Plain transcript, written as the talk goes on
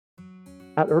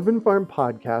At Urban Farm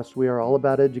Podcast, we are all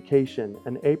about education,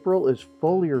 and April is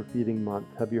foliar feeding month.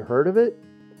 Have you heard of it?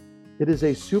 It is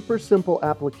a super simple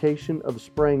application of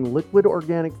spraying liquid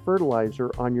organic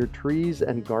fertilizer on your trees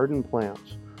and garden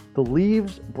plants. The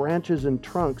leaves, branches, and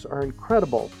trunks are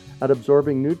incredible at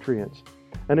absorbing nutrients.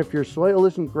 And if your soil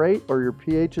isn't great or your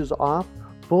pH is off,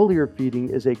 foliar feeding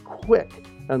is a quick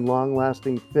and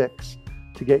long-lasting fix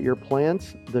to get your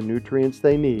plants the nutrients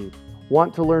they need.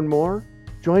 Want to learn more?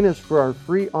 Join us for our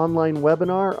free online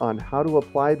webinar on how to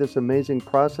apply this amazing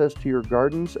process to your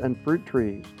gardens and fruit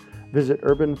trees. Visit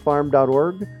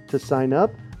urbanfarm.org to sign up.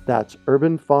 That's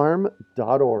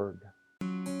urbanfarm.org.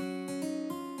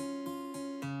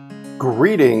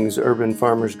 Greetings, urban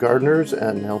farmers, gardeners,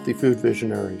 and healthy food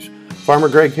visionaries. Farmer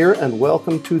Greg here, and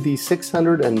welcome to the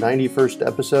 691st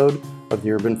episode of the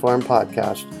Urban Farm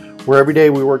Podcast, where every day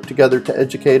we work together to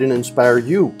educate and inspire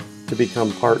you to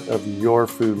become part of your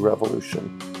food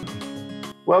revolution.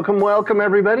 Welcome,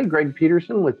 everybody. Greg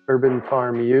Peterson with Urban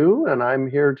Farm U, and I'm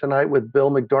here tonight with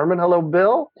Bill McDormand. Hello,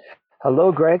 Bill.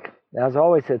 Hello, Greg. As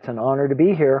always, it's an honor to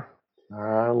be here.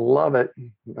 I love it,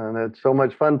 and it's so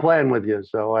much fun playing with you,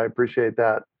 so I appreciate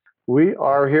that. We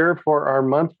are here for our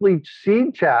monthly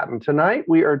seed chat, and tonight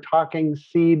we are talking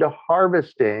seed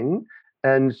harvesting.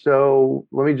 And so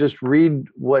let me just read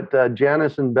what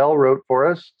Janice and Bell wrote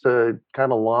for us to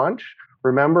kind of launch.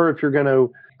 Remember, if you're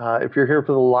here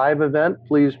for the live event,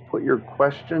 please put your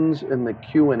questions in the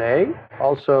Q&A.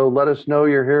 Also, let us know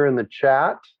you're here in the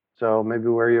chat, so maybe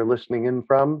where you're listening in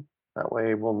from. That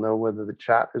way we'll know whether the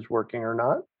chat is working or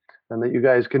not, and that you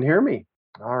guys can hear me.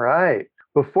 All right.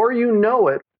 Before you know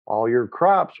it, all your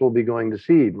crops will be going to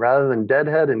seed. Rather than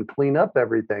deadhead and clean up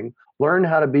everything, learn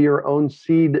how to be your own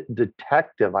seed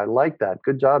detective. I like that.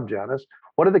 Good job, Janice.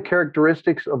 What are the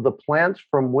characteristics of the plants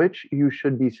from which you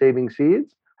should be saving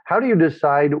seeds? How do you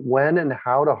decide when and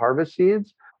how to harvest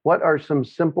seeds? What are some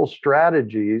simple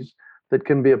strategies that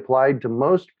can be applied to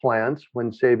most plants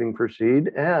when saving for seed?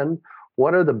 And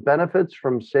what are the benefits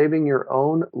from saving your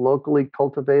own locally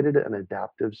cultivated and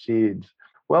adaptive seeds?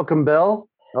 Welcome, Bill.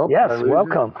 Oh, yes,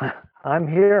 welcome. I'm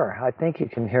here. I think you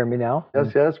can hear me now.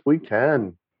 Yes, we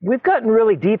can. We've gotten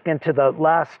really deep into the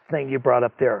last thing you brought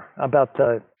up there about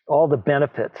all the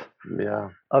benefits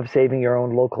of saving your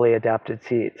own locally adapted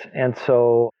seeds. And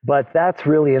so, but that's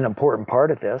really an important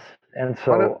part of this. And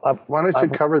so why don't you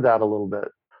cover that a little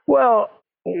bit? Well,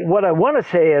 what I want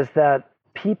to say is that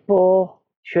people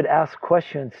should ask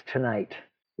questions tonight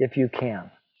if you can.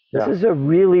 This is a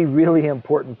really, really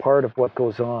important part of what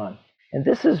goes on. And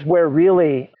this is where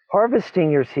really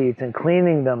harvesting your seeds and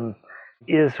cleaning them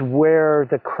is where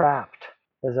the craft,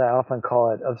 as I often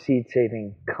call it, of seed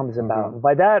saving comes about. And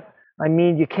by that, I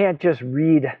mean you can't just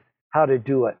read how to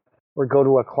do it or go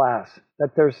to a class.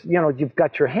 That you've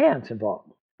got your hands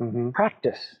involved.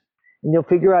 Practice. And you'll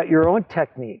figure out your own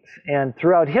techniques. And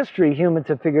throughout history, humans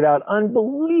have figured out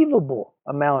unbelievable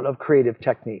amount of creative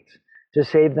techniques to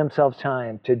save themselves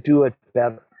time, to do it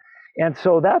better. And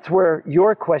so that's where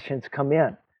your questions come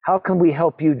in. How can we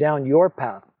help you down your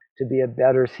path to be a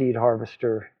better seed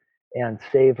harvester and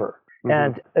saver?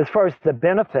 And as far as the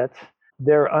benefits,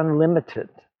 they're unlimited.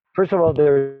 First of all,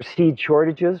 there are seed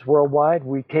shortages worldwide.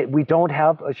 We don't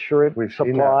have assured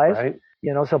supplies. That,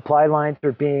 right? Supply lines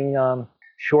are being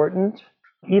shortened.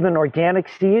 Even organic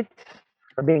seeds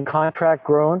are being contract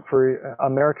grown for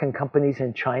American companies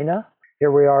in China.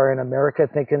 Here we are in America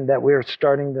thinking that we're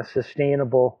starting the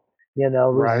sustainable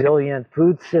resilient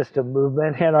food system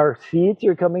movement, and our seeds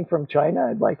are coming from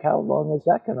China. Like, how long is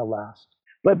that going to last?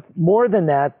 But more than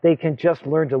that, they can just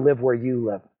learn to live where you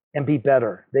live and be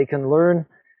better. They can learn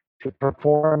to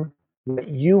perform what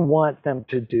you want them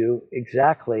to do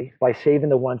exactly by saving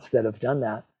the ones that have done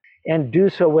that, and do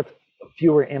so with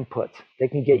fewer inputs. They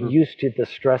can get used to the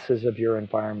stresses of your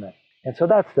environment. And so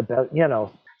that's the best,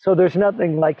 So there's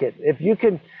nothing like it. If you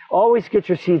can always get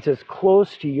your seeds as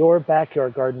close to your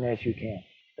backyard garden as you can,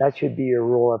 that should be your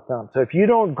rule of thumb. So if you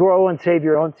don't grow and save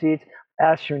your own seeds,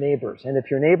 ask your neighbors. And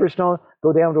if your neighbors don't,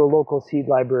 go down to a local seed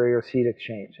library or seed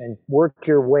exchange and work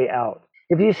your way out.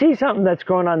 If you see something that's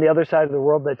growing on the other side of the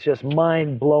world that's just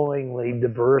mind-blowingly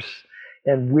diverse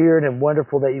and weird and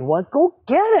wonderful that you want, go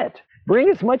get it. Bring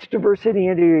as much diversity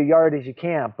into your yard as you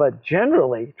can, but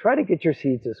generally try to get your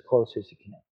seeds as close as you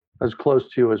can. As close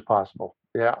to you as possible.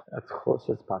 Yeah. As close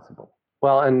as possible.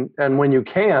 Well, and when you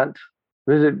can't,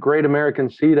 visit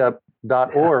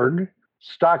greatamericanseedup.org,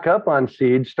 stock up on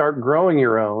seeds, start growing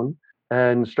your own,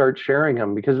 and start sharing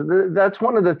them. Because that's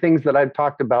one of the things that I've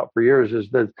talked about for years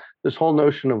is that this whole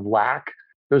notion of lack.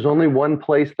 There's only one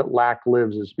place that lack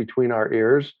lives is between our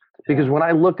ears. Because when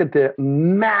I look at the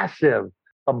massive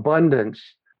abundance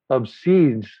of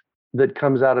seeds that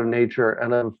comes out of nature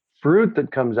and of fruit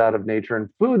that comes out of nature and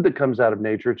food that comes out of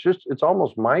nature. It's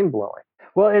almost mind blowing.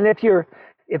 Well, and if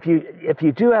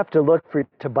you do have to look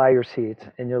to buy your seeds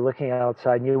and you're looking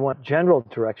outside and you want general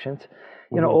directions,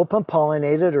 open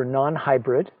pollinated or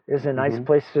non-hybrid is a nice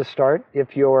place to start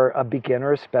if you're a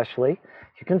beginner, especially.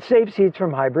 You can save seeds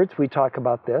from hybrids. We talk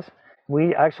about this.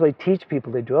 We actually teach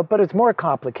people to do it, but it's more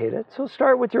complicated. So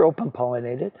start with your open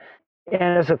pollinated.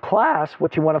 And as a class,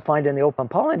 what you want to find in the open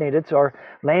pollinateds are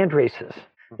land races.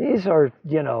 These are,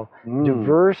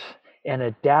 diverse and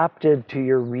adapted to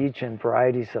your region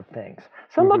varieties of things.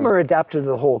 Some of them are adapted to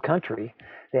the whole country.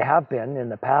 They have been in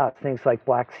the past, things like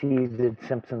black-seeded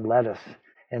Simpson lettuce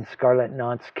and scarlet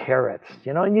nonce carrots,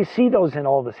 and you see those in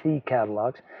all the seed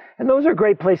catalogs. And those are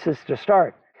great places to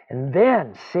start. And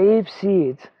then save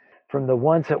seeds from the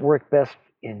ones that work best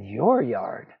in your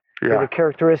yard for the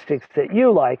characteristics that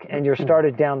you like, and you're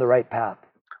started down the right path.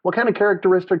 What kind of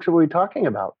characteristics are we talking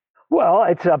about? Well,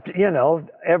 it's up,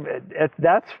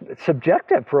 that's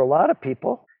subjective for a lot of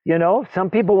people. Some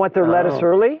people want their lettuce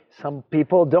early. Some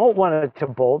people don't want it to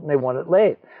bolt and they want it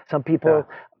late. Some people,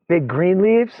 big green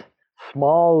leaves,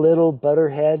 small little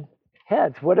butterhead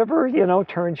heads, whatever,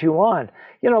 turns you on.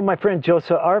 My friend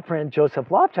Joseph, our friend Joseph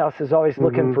Lofthouse is always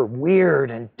looking for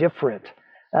weird and different.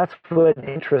 That's what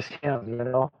interests him,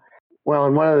 Well,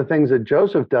 and one of the things that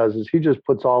Joseph does is he just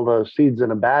puts all the seeds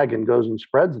in a bag and goes and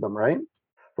spreads them, right?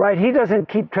 Right. He doesn't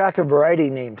keep track of variety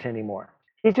names anymore.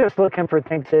 He's just looking for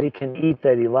things that he can eat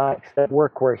that he likes, that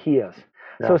work where he is.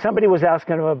 Yeah. So somebody was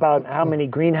asking him about how many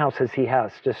greenhouses he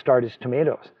has to start his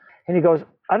tomatoes. And he goes,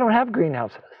 I don't have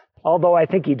greenhouses. Although I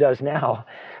think he does now.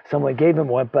 Someone gave him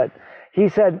one. But he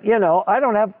said, I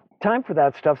don't have time for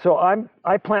that stuff. So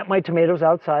I plant my tomatoes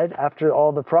outside after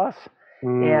all the frosts.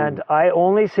 And I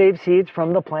only save seeds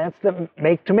from the plants that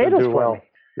make tomatoes for me.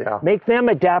 Yeah. Make them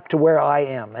adapt to where I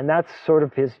am. And that's sort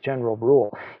of his general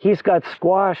rule. He's got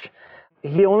squash.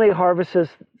 He only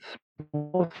harvests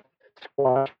small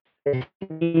squash that he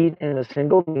can eat in a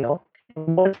single meal.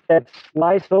 And once that's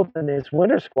sliced open, is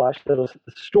winter squash that'll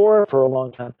store for a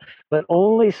long time, but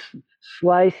only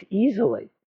slice easily.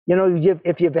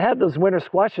 If you've had those winter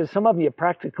squashes, some of them you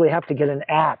practically have to get an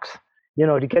axe,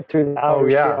 to get through the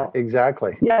outer shell.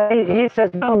 Exactly. Yeah, he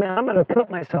says, no, man, I'm going to cut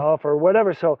myself or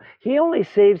whatever. So he only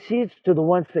saves seeds to the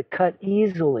ones that cut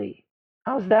easily.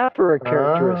 How's that for a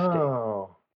characteristic?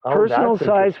 Personal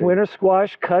size winter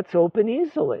squash cuts open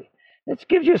easily. This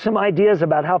gives you some ideas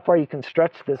about how far you can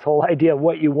stretch this whole idea of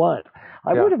what you want.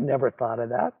 I would have never thought of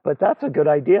that, but that's a good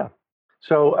idea.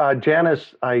 So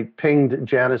Janice, I pinged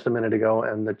Janice a minute ago,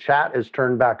 and the chat is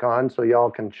turned back on so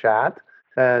y'all can chat.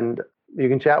 And you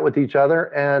can chat with each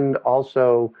other, and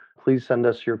also please send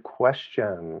us your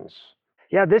questions.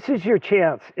 Yeah, this is your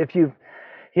chance. If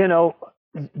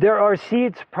there are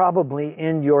seeds probably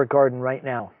in your garden right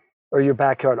now or your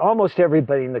backyard. Almost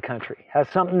everybody in the country has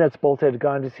something that's bolted,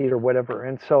 gone to seed or whatever.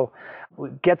 And so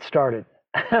get started.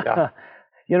 Yeah.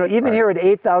 Even here at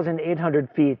 8,800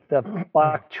 feet, the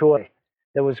bok choy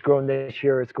that was grown this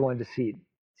year is going to seed.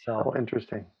 So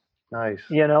interesting. Nice.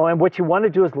 And what you want to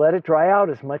do is let it dry out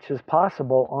as much as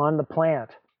possible on the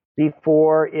plant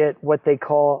before it, what they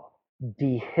call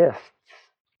dehysts.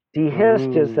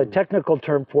 Dehyst is the technical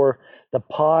term for the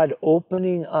pod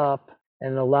opening up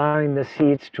and allowing the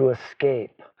seeds to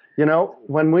escape.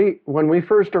 When we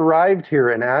first arrived here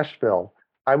in Asheville,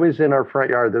 I was in our front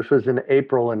yard. This was in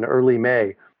April and early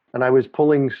May, and I was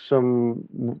pulling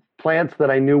some plants that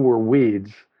I knew were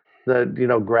weeds,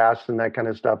 grass and that kind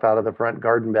of stuff out of the front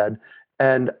garden bed.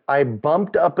 And I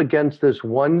bumped up against this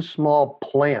one small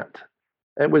plant.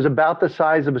 It was about the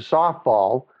size of a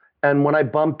softball. And when I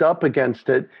bumped up against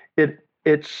it,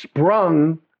 it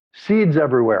sprung seeds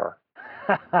everywhere.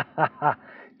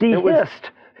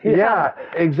 Dehyst. Yeah,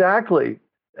 exactly.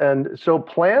 And so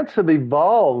plants have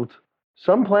evolved.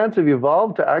 Some plants have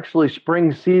evolved to actually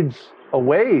spring seeds a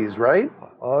ways, right?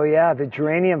 Oh, yeah. The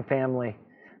geranium family.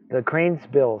 The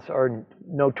cranesbills are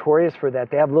notorious for that.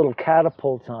 They have little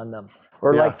catapults on them.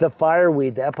 Or like the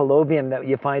fireweed, the epilobium that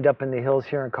you find up in the hills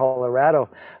here in Colorado.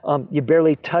 You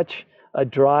barely touch a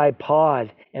dry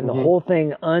pod, and the whole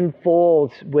thing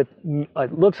unfolds with,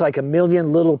 it looks like a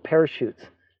million little parachutes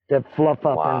that fluff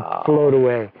up and float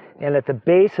away. And at the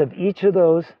base of each of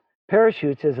those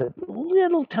parachutes is a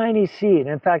little tiny seed.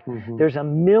 In fact, there's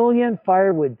 1 million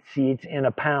firewood seeds in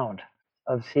a pound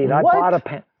of seed. What?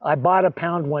 I bought a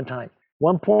pound one time,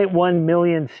 1.1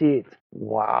 million seeds.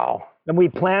 Wow. And we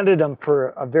planted them for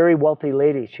a very wealthy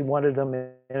lady. She wanted them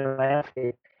in a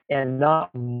landscape, and not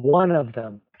one of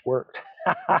them worked.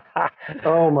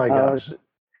 Oh my gosh.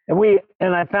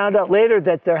 And I found out later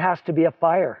that there has to be a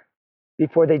fire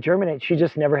before they germinate. She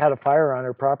just never had a fire on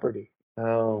her property.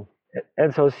 Oh,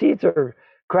 And so seeds are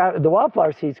the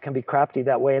wildflower seeds can be crafty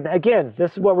that way. And again,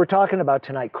 this is what we're talking about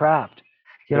tonight, craft.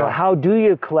 You know, Yeah. how do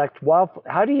you collect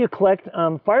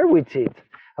fireweed seeds?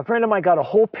 A friend of mine got a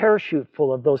whole parachute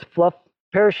full of those fluff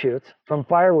parachutes from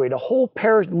fireweed, a whole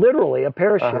literally a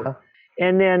parachute. Uh-huh.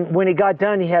 And then when he got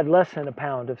done, he had less than a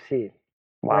pound of seed.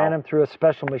 Wow. Ran them through a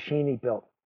special machine he built.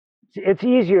 It's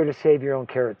easier to save your own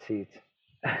carrot seeds.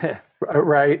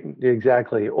 Right,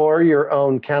 exactly. Or your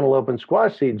own cantaloupe and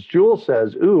squash seeds. Jules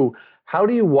says, ooh, how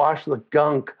do you wash the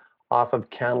gunk off of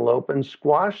cantaloupe and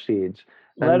squash seeds?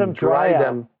 And Let them dry out.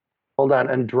 them. Hold on,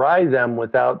 and dry them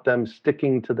without them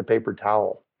sticking to the paper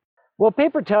towel. Well,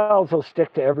 paper towels will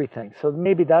stick to everything, so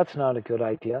maybe that's not a good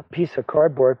idea. Piece of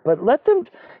cardboard, but let them,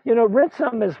 rinse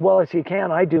them as well as you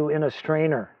can. I do in a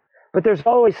strainer, but there's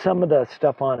always some of the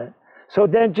stuff on it. So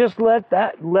then just let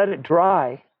it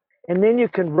dry, and then you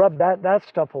can rub that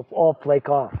stuff will all flake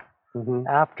off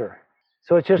after.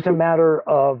 So it's just a matter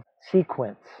of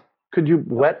sequence. Could you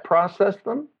wet process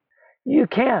them? You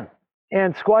can,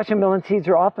 and squash and melon seeds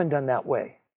are often done that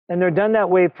way, and they're done that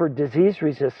way for disease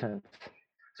resistance.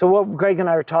 So what Greg and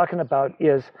I are talking about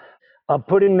is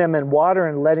putting them in water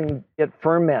and letting it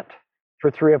ferment for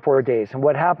 3 or 4 days. And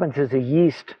what happens is a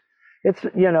yeast,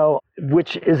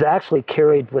 which is actually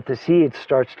carried with the seeds,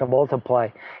 starts to multiply.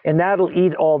 And that'll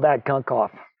eat all that gunk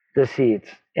off the seeds.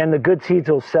 And the good seeds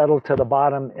will settle to the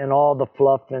bottom, and all the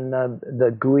fluff and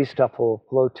the gooey stuff will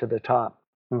float to the top.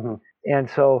 Mm-hmm. And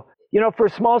so, for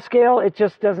small scale, it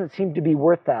just doesn't seem to be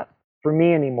worth that for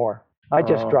me anymore. I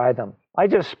just dry them. I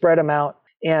just spread them out.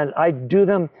 And I do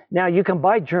them. Now you can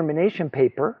buy germination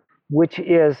paper, which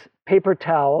is paper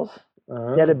towels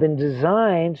that have been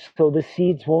designed so the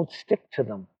seeds won't stick to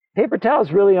them. Paper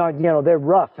towels really aren't, they're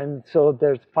rough. And so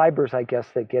there's fibers, I guess,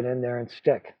 that get in there and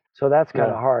stick. So that's kind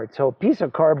of hard. So a piece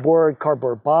of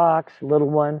cardboard box,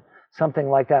 little one, something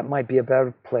like that might be a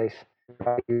better place.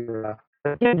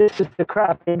 Again, this is the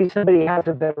craft. Maybe somebody has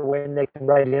a better way and they can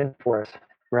write it in for us.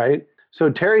 Right. So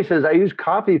Terry says, I use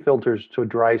coffee filters to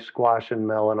dry squash and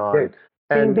melon on.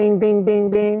 Bing, bing, bing, bing,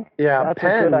 bing. Yeah, that's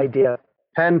a good idea.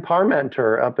 Penn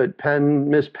Parmenter up at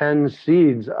Miss Penn's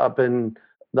Seeds up in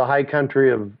the high country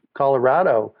of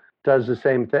Colorado does the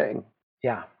same thing.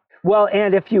 Yeah. Well,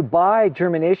 and if you buy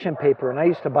germination paper, and I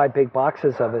used to buy big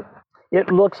boxes of it, it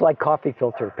looks like coffee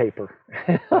filter paper.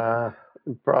 It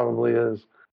probably is.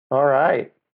 All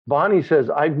right. Bonnie says,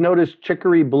 I've noticed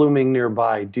chicory blooming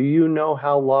nearby. Do you know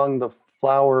how long the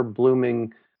flower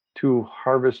blooming to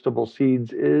harvestable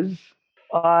seeds is?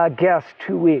 Guess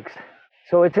 2 weeks.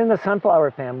 So it's in the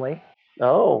sunflower family.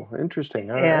 Oh,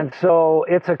 interesting. All and right. So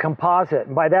it's a composite.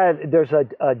 And by that, there's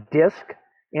a disc,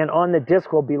 and on the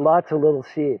disc will be lots of little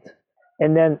seeds.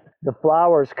 And then the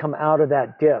flowers come out of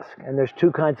that disc. And there's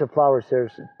 2 kinds of flowers.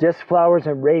 There's disc flowers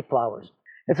and ray flowers.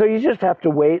 And so you just have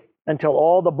to wait until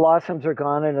all the blossoms are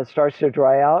gone and it starts to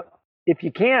dry out. If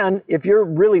you can, if you're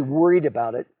really worried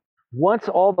about it, once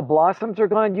all the blossoms are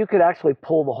gone, you could actually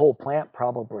pull the whole plant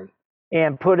probably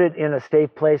and put it in a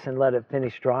safe place and let it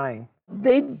finish drying.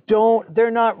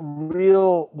 They're not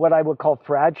real, what I would call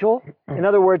fragile. In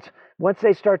other words, once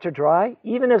they start to dry,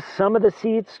 even if some of the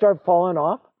seeds start falling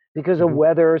off because of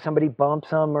weather, somebody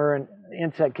bumps them or an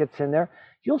insect gets in there,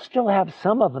 you'll still have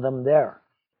some of them there.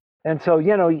 And so,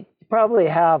 you probably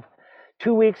have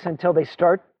 2 weeks until they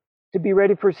start to be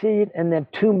ready for seed, and then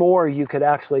 2 more you could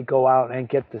actually go out and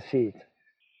get the seeds.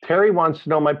 Terry wants to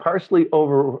know, my parsley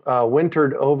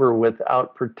wintered over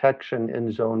without protection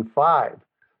in zone 5.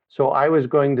 So I was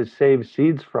going to save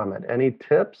seeds from it. Any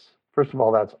tips? First of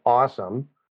all, that's awesome.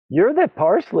 You're the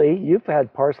parsley. You've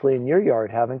had parsley in your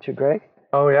yard, haven't you, Greg?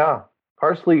 Oh, yeah.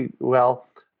 Parsley, well,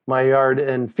 my yard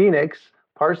in Phoenix,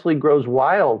 parsley grows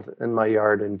wild in my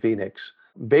yard in Phoenix.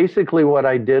 Basically, what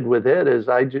I did with it is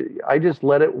I just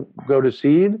let it go to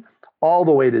seed, all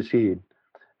the way to seed.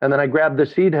 And then I grabbed the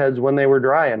seed heads when they were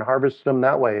dry and harvested them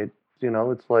that way.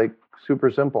 It's like super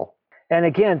simple. And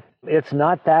again, it's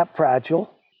not that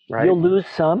fragile. Right. You'll lose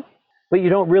some, but you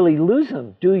don't really lose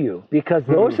them, do you? Because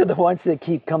those are the ones that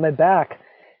keep coming back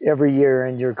every year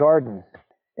in your garden.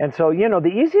 And so,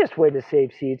 the easiest way to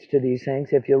save seeds to these things,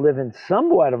 if you live in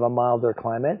somewhat of a milder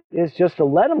climate, is just to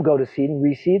let them go to seed and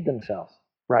reseed themselves.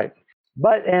 Right.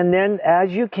 And then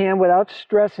as you can, without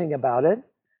stressing about it,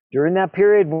 during that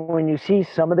period when you see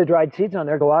some of the dried seeds on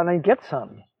there, go out and get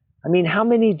some. I mean, how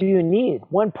many do you need?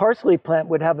 One parsley plant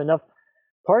would have enough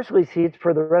parsley seeds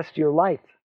for the rest of your life.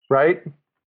 Right.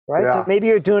 Right? Yeah. So maybe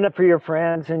you're doing it for your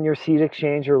friends in your seed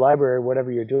exchange or library,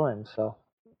 whatever you're doing. So.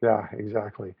 Yeah,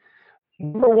 exactly.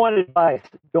 Number one advice,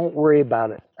 don't worry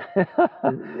about it.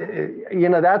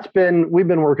 We've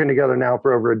been working together now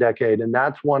for over a decade, and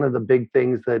that's one of the big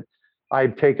things that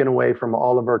I've taken away from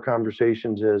all of our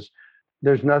conversations is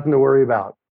there's nothing to worry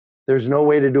about. There's no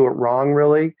way to do it wrong,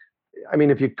 really. I mean,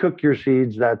 if you cook your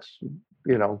seeds, that's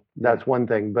one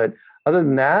thing. But other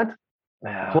than that,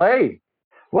 play.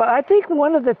 Well, I think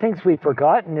one of the things we've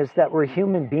forgotten is that we're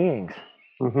human beings,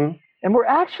 and we're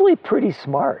actually pretty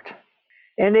smart.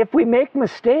 And if we make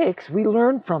mistakes, we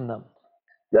learn from them.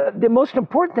 The most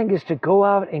important thing is to go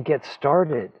out and get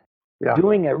started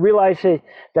doing it. Realize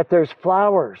that there's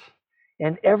flowers,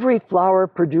 and every flower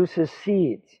produces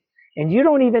seeds. And you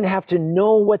don't even have to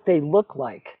know what they look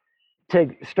like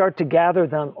to start to gather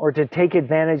them or to take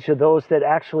advantage of those that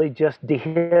actually just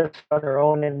dehisce on their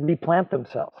own and replant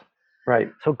themselves.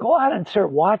 Right. So go out and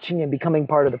start watching and becoming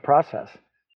part of the process.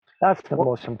 That's the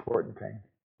most important thing.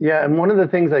 Yeah, and one of the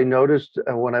things I noticed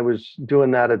when I was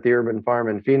doing that at the Urban Farm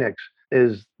in Phoenix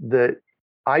is that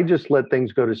I just let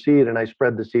things go to seed and I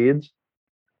spread the seeds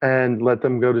and let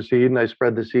them go to seed and I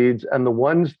spread the seeds. And the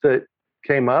ones that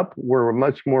came up were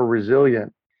much more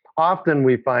resilient. Often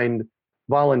we find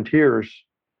volunteers.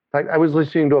 In fact, I was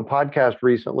listening to a podcast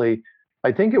recently.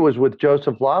 I think it was with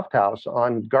Joseph Lofthouse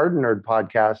on Garden Nerd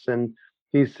podcast. And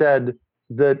he said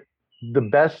that the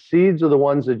best seeds are the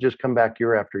ones that just come back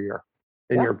year after year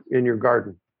in your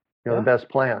garden, the best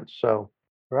plants. So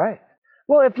right.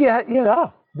 Well, if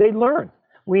they learn.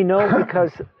 We know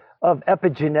because of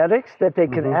epigenetics that they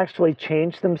can actually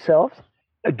change themselves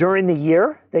during the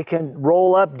year. They can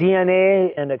roll up DNA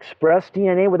and express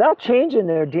DNA without changing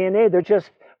their DNA. They're just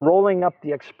rolling up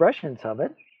the expressions of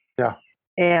it. Yeah.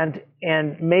 And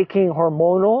making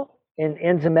hormonal and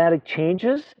enzymatic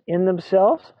changes in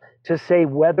themselves to say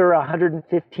weather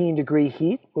 115 degree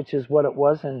heat, which is what it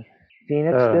was in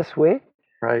Phoenix this week.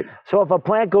 Right. So if a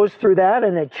plant goes through that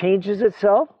and it changes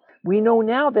itself, we know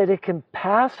now that it can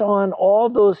pass on all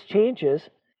those changes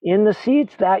in the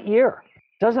seeds that year.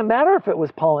 Doesn't matter if it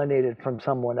was pollinated from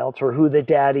someone else or who the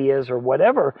daddy is or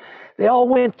whatever. They all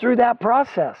went through that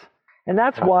process. And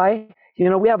that's why,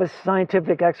 we have a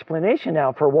scientific explanation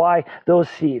now for why those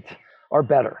seeds are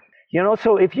better.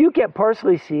 So if you get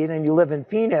parsley seed and you live in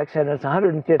Phoenix and it's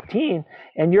 115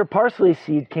 and your parsley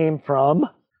seed came from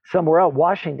somewhere else,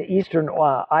 Washington, eastern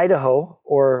Idaho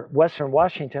or western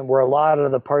Washington, where a lot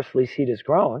of the parsley seed is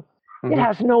grown, it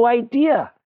has no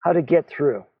idea how to get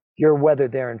through your weather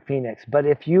there in Phoenix. But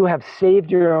if you have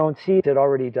saved your own seeds, it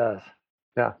already does.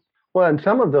 Yeah. Well, and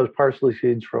some of those parsley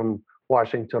seeds from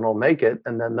Washington will make it,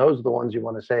 and then those are the ones you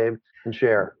want to save and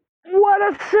share. What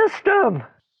a system!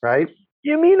 Right?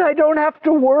 You mean I don't have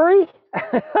to worry?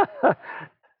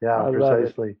 Yeah,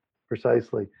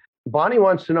 precisely. Bonnie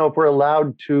wants to know if we're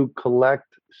allowed to collect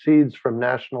seeds from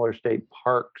national or state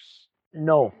parks.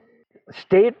 No.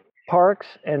 State parks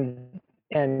and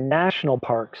national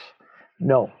parks,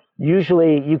 no.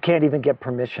 Usually you can't even get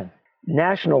permission.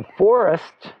 National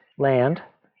forest land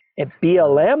and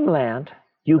BLM land,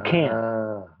 you can.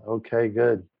 Okay,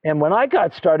 good. And when I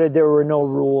got started, there were no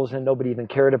rules and nobody even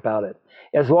cared about it.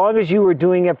 As long as you were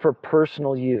doing it for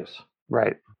personal use.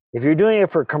 Right. If you're doing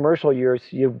it for commercial use,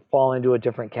 you fall into a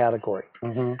different category.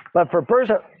 But for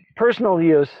personal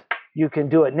use, you can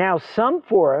do it. Now, some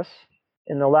forests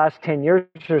in the last 10 years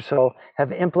or so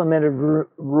have implemented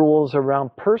rules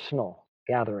around personal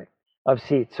gathering of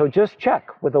seeds. So just check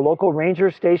with a local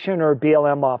ranger station or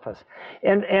BLM office.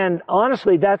 And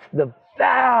honestly, that's the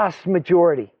vast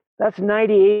majority. That's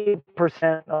 98%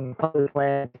 of public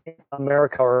land in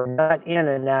America are not in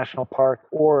a national park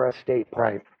or a state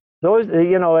park. Right. Those,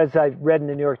 as I read in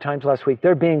the New York Times last week,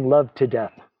 they're being loved to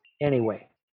death anyway.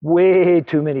 Way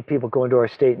too many people go into our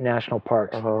state and national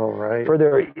parks for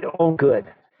their own good.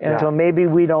 And so maybe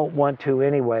we don't want to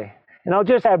anyway. And I'll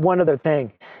just add one other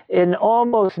thing. In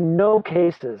almost no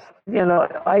cases,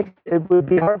 it would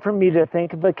be hard for me to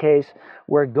think of a case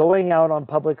where going out on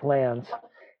public lands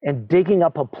and digging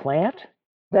up a plant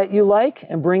that you like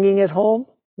and bringing it home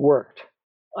worked.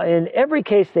 In every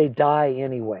case, they die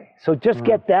anyway. So just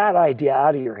get that idea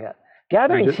out of your head.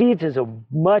 Gathering seeds is a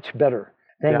much better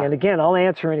thing. And again, I'll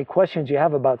answer any questions you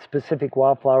have about specific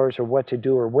wildflowers or what to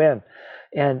do or when.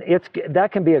 And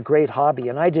that can be a great hobby.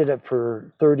 And I did it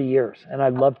for 30 years and I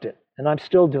loved it. And I'm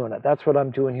still doing it. That's what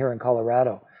I'm doing here in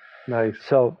Colorado. Nice.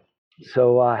 So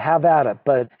have at it,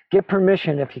 but get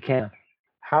permission if you can.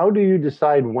 How do you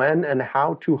decide when and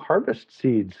how to harvest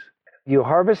seeds? You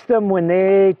harvest them when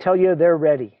they tell you they're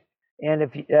ready.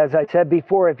 And as I said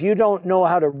before, if you don't know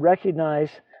how to recognize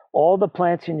all the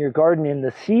plants in your garden in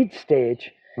the seed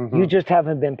stage, you just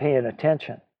haven't been paying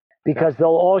attention because they'll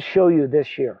all show you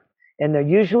this year. And they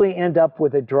usually end up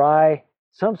with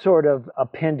some sort of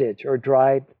appendage or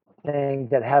dried thing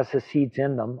that has the seeds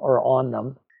in them or on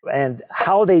them. And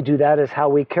how they do that is how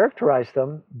we characterize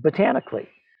them botanically.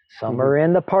 Some are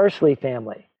in the parsley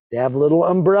family. They have little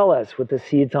umbrellas with the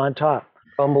seeds on top.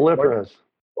 Umbelliferous.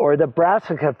 Or the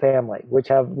brassica family, which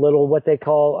have little what they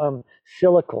call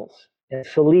silicles and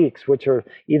siliques, which are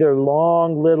either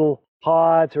long little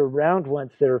pods or round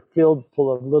ones that are filled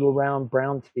full of little round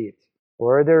brown seeds.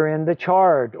 Or they're in the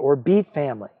chard or beet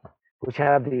family, which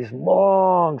have these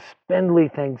long spindly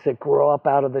things that grow up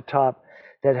out of the top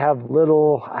that have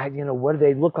little, what do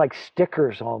they look like,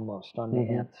 stickers almost on the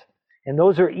ends. And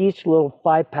those are each little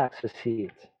 5 packs of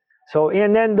seeds. So,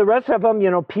 and then the rest of them,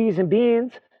 peas and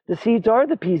beans, the seeds are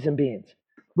the peas and beans.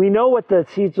 We know what the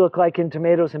seeds look like in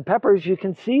tomatoes and peppers. You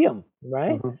can see them,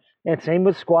 right? And same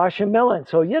with squash and melon.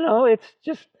 So, it's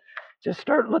just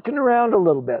start looking around a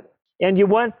little bit. And you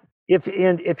want,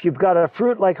 if you've got a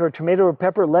fruit like a tomato or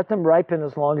pepper, let them ripen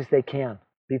as long as they can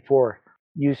before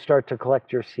you start to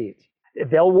collect your seeds.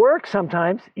 They'll work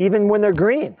sometimes, even when they're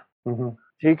green.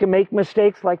 So you can make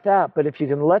mistakes like that, but if you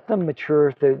can let them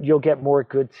mature, you'll get more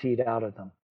good seed out of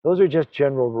them. Those are just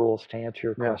general rules to answer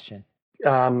your question.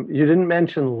 You didn't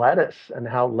mention lettuce and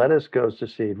how lettuce goes to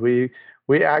seed. We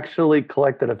actually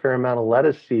collected a fair amount of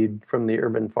lettuce seed from the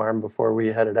urban farm before we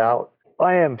headed out.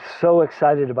 I am so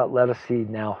excited about lettuce seed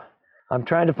now. I'm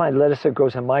trying to find lettuce that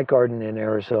grows in my garden in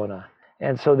Arizona.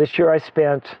 And so this year I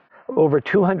spent over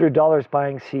 $200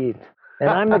 buying seed. And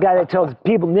I'm the guy that tells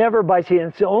people never buy seed. And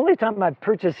it's the only time I've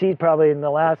purchased seed probably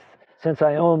since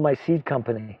I own my seed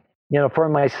company, for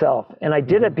myself. And I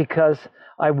did it because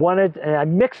and I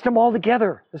mixed them all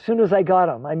together as soon as I got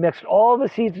them. I mixed all the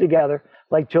seeds together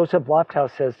like Joseph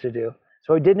Lofthouse says to do.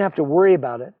 So I didn't have to worry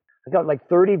about it. I got like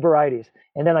 30 varieties.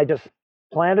 And then I just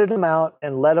planted them out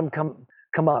and let them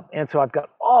come up. And so I've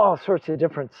got all sorts of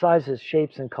different sizes,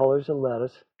 shapes, and colors of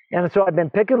lettuce. And so I've been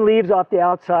picking leaves off the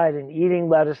outside and eating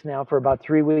lettuce now for about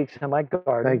 3 weeks in my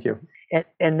garden. Thank you.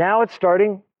 And now it's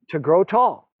starting to grow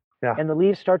tall. Yeah. And the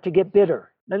leaves start to get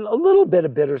bitter. And a little bit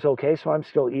of bitter is okay, so I'm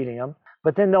still eating them.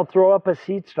 But then they'll throw up a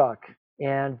seed stalk.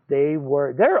 And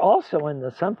they're also in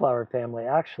the sunflower family,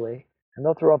 actually. And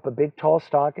they'll throw up a big tall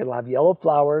stalk. It'll have yellow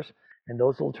flowers. And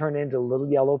those will turn into little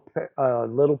yellow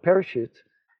little parachutes.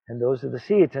 And those are the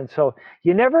seeds. And so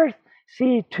you never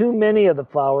see too many of the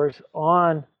flowers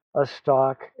on a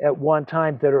stalk at one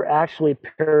time that are actually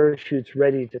parachutes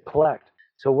ready to collect.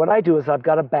 So what I do is I've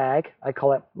got a bag. I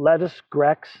call it Lettuce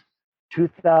Grex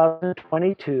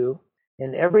 2022.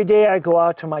 And every day I go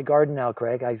out to my garden now,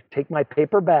 Greg, I take my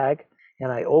paper bag and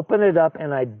I open it up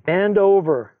and I bend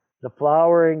over the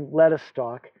flowering lettuce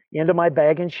stalk into my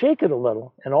bag and shake it a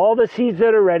little. And all the seeds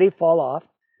that are ready fall off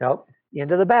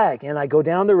into the bag. And I go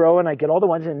down the row and I get all the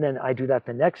ones. And then I do that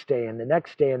the next day and the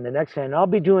next day and the next day. And I'll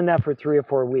be doing that for 3 or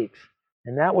 4 weeks.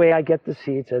 And that way I get the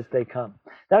seeds as they come.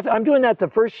 I'm doing that the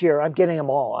first year. I'm getting them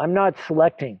all. I'm not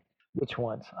selecting which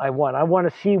ones I want. I want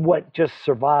to see what just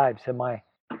survives in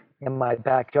my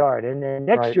backyard. And then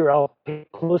next year I'll pay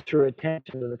closer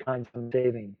attention to the kinds I'm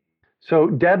saving. So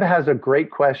Deb has a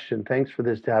great question. Thanks for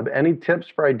this, Deb. Any tips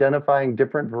for identifying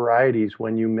different varieties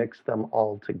when you mix them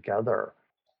all together?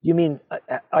 You mean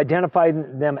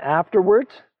identifying them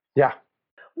afterwards? Yeah.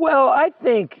 Well, I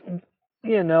think,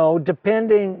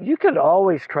 depending, you could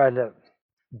always try to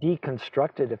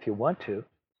deconstruct it if you want to.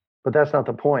 But that's not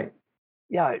the point.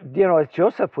 Yeah, as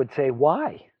Joseph would say,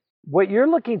 why? What you're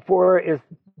looking for is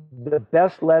the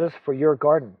best lettuce for your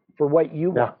garden, for what you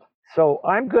want. So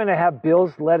I'm going to have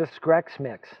Bill's Lettuce Grex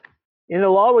mix. And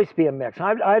it'll always be a mix.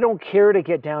 I don't care to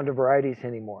get down to varieties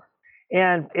anymore.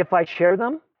 And if I share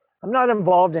them, I'm not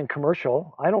involved in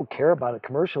commercial. I don't care about it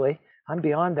commercially. I'm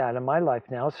beyond that in my life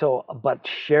now. So, but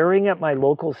sharing at my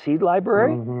local seed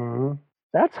library,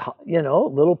 that's,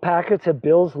 little packets of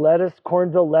Bill's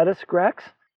Cornville Lettuce Grex,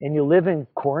 and you live in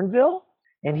Cornville,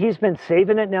 and he's been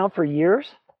saving it now for years.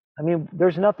 I mean,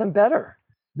 there's nothing better.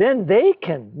 Then they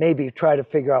can maybe try to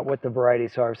figure out what the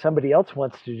varieties are. If somebody else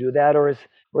wants to do that, or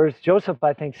as Joseph,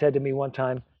 I think, said to me one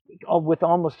time, with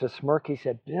almost a smirk, he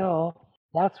said, Bill,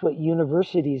 that's what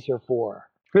universities are for.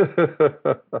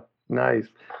 Nice.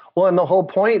 Well, and the whole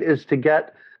point is to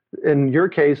get, in your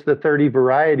case, the 30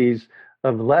 varieties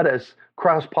of lettuce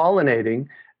cross-pollinating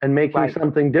and making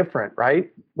something different,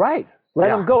 right? Right. Let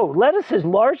them go. Lettuce is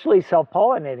largely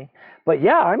self-pollinating. But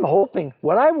yeah, I'm hoping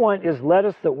what I want is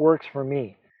lettuce that works for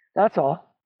me. That's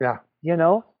all. Yeah.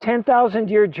 10,000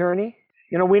 year journey.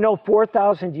 We know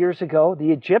 4,000 years ago,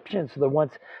 the Egyptians are the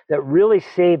ones that really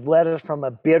saved lettuce from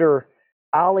a bitter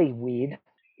alley weed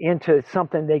into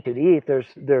something they could eat.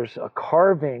 There's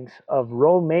carvings of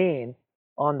romaine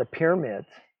on the pyramids,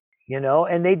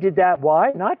 and they did that.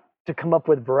 Why? Not to come up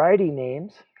with variety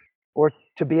names or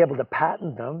to be able to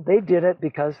patent them. They did it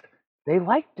because they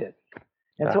liked it.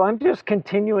 And Yeah. so I'm just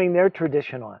continuing their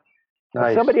tradition on. If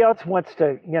Nice. somebody else wants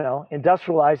to,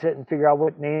 industrialize it and figure out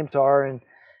what names are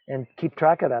and keep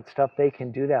track of that stuff, they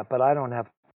can do that. But I don't have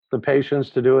The patience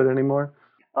to do it anymore?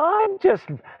 I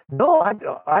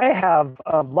have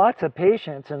lots of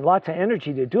patience and lots of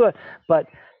energy to do it. But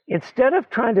instead of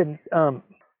trying to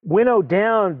winnow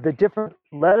down the different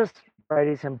lettuce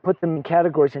varieties and put them in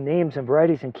categories and names and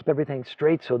varieties and keep everything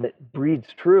straight so that it breeds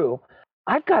true,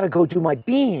 I've got to go do my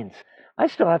beans. I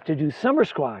still have to do summer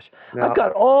squash. Yeah. I've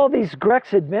got all these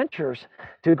Grex adventures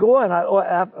to go on.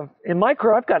 In my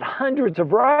career, I've got hundreds of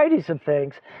varieties of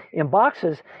things in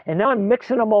boxes, and now I'm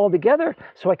mixing them all together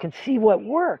so I can see what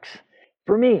works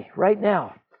for me right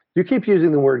now. You keep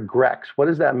using the word Grex. What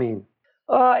does that mean?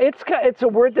 It's a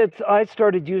word that I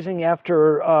started using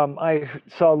after I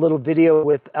saw a little video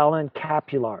with Alan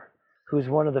Capular, who's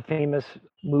one of the famous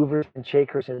movers and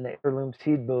shakers in the heirloom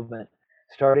seed movement,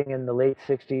 starting in the late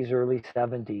 60s, early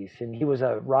 70s. And he was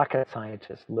a rocket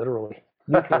scientist, literally,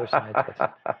 nuclear scientist.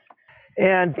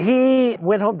 And he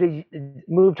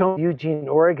moved home to Eugene,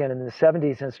 Oregon in the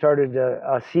 70s and started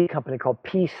a seed company called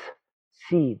Peace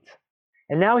Seeds.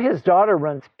 And now his daughter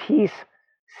runs Peace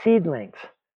Seedlings.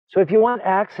 So if you want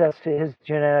access to his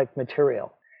genetic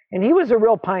material, and he was a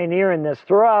real pioneer in this,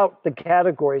 throw out the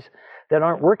categories that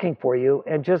aren't working for you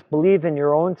and just believe in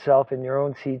your own self and your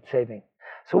own seed saving.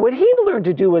 So what he learned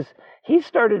to do was he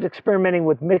started experimenting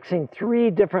with mixing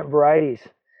 3 different varieties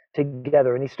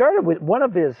together. And he started with one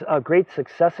of his great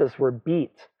successes were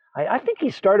beets. I think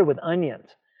he started with onions.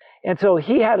 And so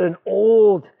he had an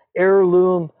old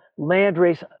heirloom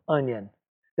landrace onion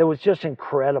that was just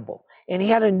incredible. And he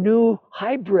had a new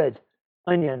hybrid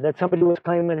onion that somebody was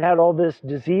claiming had all this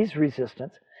disease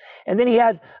resistance. And then he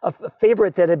had a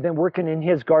favorite that had been working in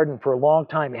his garden for a long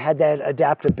time. It had that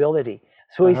adaptability.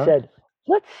 So he said,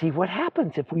 let's see what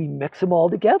happens if we mix them all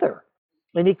together.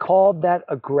 And he called that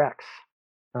a Grex,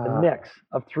 a mix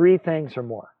of 3 things or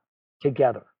more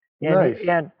together. And, Nice.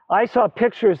 And I saw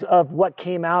pictures of what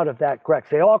came out of that Grex.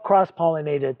 They all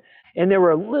cross-pollinated. And there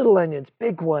were little onions,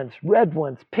 big ones, red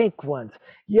ones, pink ones,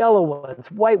 yellow ones,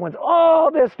 white ones,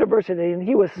 all this diversity. And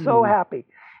he was so happy.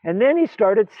 And then he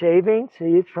started saving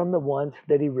seeds from the ones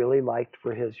that he really liked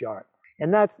for his yard.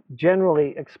 And that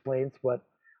generally explains what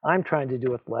I'm trying to do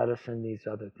with lettuce and these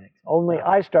other things. Only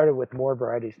I started with more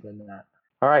varieties than that.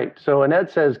 All right. So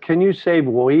Annette says, can you save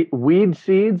weed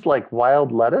seeds like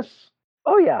wild lettuce?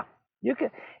 Oh, yeah. You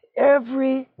can.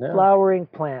 Every flowering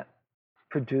plant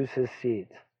produces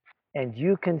seeds, and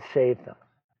you can save them.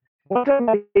 One time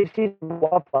I saved seeds from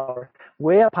wildflower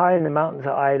way up high in the mountains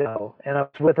of Idaho, and I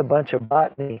was with a bunch of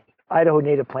botany, Idaho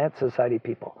Native Plant Society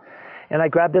people. And I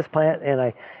grabbed this plant,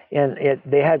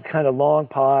 they had kind of long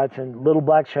pods and little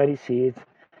black shiny seeds,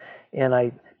 and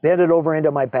I bent it over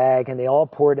into my bag, and they all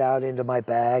poured out into my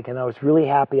bag, and I was really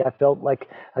happy. I felt like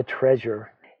a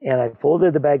treasure. And I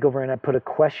folded the bag over and I put a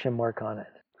question mark on it.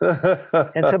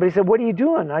 And somebody said, what are you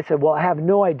doing? I said, well, I have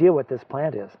no idea what this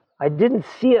plant is. I didn't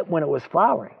see it when it was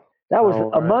flowering. That was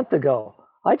a month ago.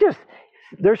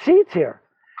 There's seeds here.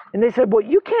 And they said, well,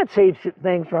 you can't save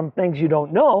things from things you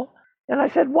don't know. And I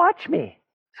said, watch me.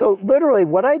 So literally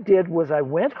what I did was I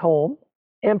went home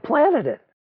and planted it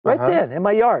right then in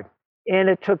my yard. And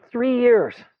it took 3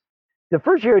 years. The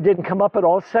first year it didn't come up at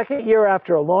all. Second year,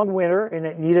 after a long winter and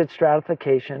it needed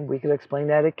stratification, we could explain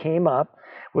that it came up,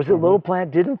 was the little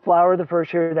plant didn't flower the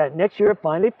first year. That next year it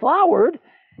finally flowered,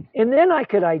 and then I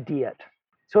could ID it.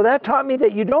 So that taught me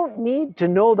that you don't need to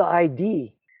know the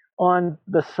ID on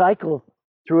the cycle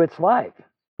through its life.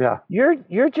 Yeah.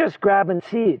 You're just grabbing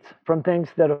seeds from things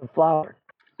that have flowered.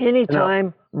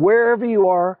 Anytime, wherever you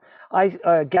are,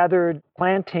 I gathered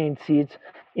plantain seeds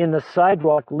in the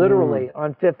sidewalk, literally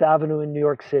on Fifth Avenue in New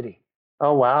York City.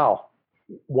 Oh, wow.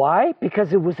 Why?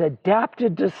 Because it was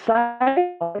adapted to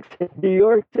sidewalks in New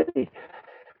York City.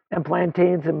 And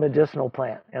plantain's a medicinal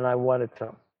plant, and I wanted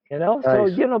some. Nice.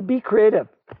 So, be creative.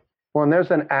 Well, and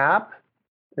there's an app.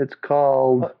 It's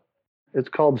called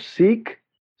Seek.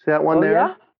 See that one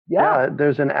there? Yeah.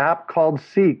 There's an app called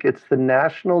Seek. It's the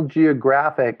National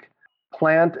Geographic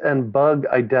Plant and Bug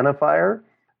Identifier.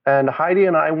 And Heidi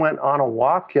and I went on a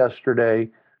walk yesterday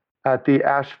at the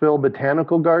Asheville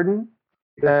Botanical Garden.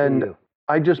 And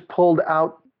I just pulled it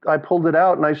out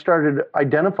and I started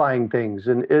identifying things.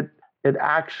 And it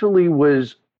actually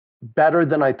was better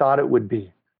than I thought it would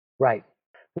be. Right.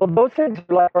 Well, those things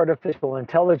are like artificial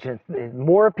intelligence. The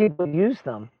more people use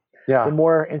them, the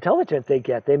more intelligent they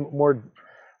get. They're more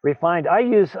refined. I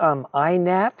use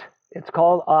INAT, It's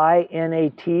called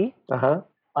INAT, Uh-huh.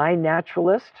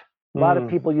 iNaturalist. A lot of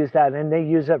people use that, and they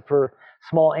use it for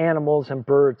small animals and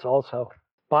birds also.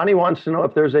 Bonnie wants to know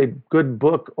if there's a good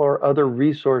book or other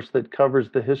resource that covers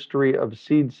the history of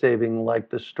seed saving, like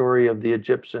the story of the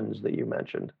Egyptians that you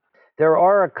mentioned. There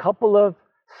are a couple of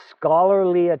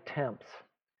scholarly attempts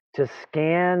to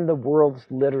scan the world's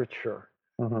literature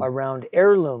around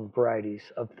heirloom varieties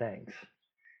of things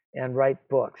and write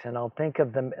books. And I'll think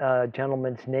of the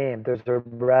gentleman's name. There's a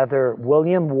rather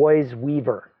William Woys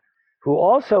Weaver, who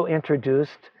also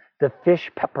introduced the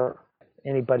fish pepper.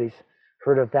 Anybody's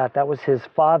heard of that? That was his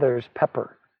father's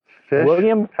pepper. Fish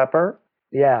pepper?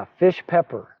 Yeah, fish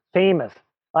pepper. Famous.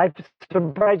 I'm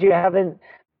surprised you haven't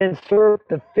been served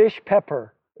the fish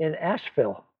pepper in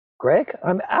Asheville. Greg,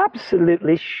 I'm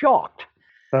absolutely shocked.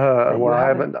 Well, I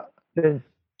haven't been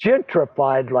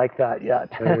gentrified like that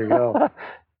yet. There you go.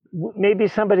 Maybe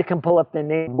somebody can pull up the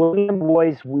name. William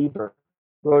Woys Weaver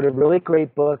wrote a really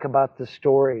great book about the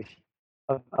stories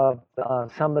of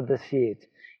some of the seeds.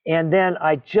 And then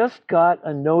I just got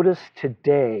a notice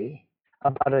today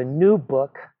about a new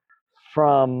book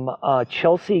from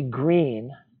Chelsea Green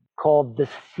called The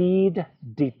Seed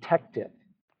Detective.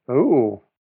 Ooh.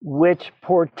 Which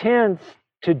portends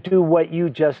to do what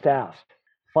you just asked.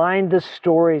 Find the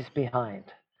stories behind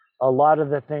a lot of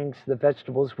the things, the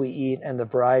vegetables we eat and the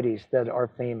varieties that are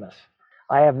famous.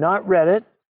 I have not read it,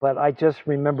 but I just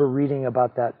remember reading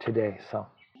about that today. So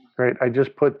great. I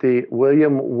just put the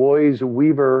William Woys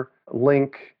Weaver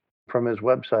link from his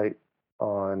website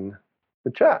on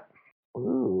the chat.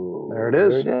 Ooh, there it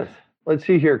is. There it is. Let's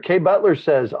see here. Kay Butler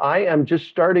says, I am just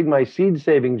starting my seed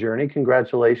saving journey.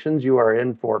 Congratulations. You are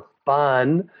in for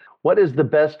fun. What is the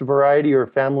best variety or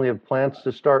family of plants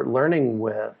to start learning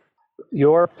with?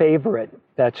 Your favorite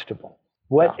vegetable.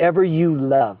 Whatever you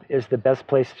love is the best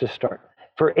place to start.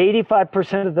 For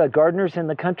 85% of the gardeners in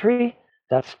the country,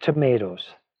 that's tomatoes.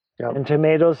 Yep. And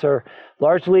tomatoes are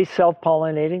largely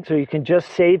self-pollinating, so you can just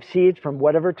save seeds from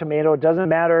whatever tomato. It doesn't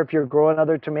matter if you're growing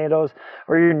other tomatoes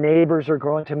or your neighbors are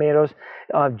growing tomatoes.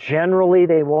 Generally,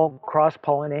 they won't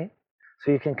cross-pollinate,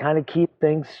 so you can kind of keep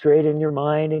things straight in your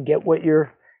mind and get what you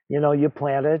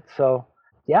planted. So,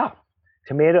 yeah,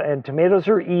 tomatoes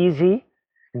are easy.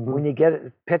 When you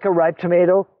pick a ripe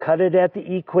tomato, cut it at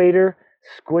the equator,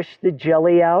 squish the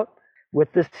jelly out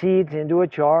with the seeds into a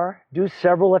jar. Do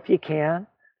several if you can.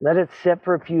 Let it sit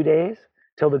for a few days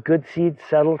till the good seeds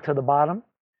settle to the bottom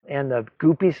and the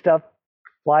goopy stuff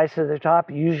flies to the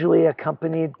top, usually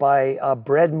accompanied by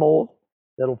bread mold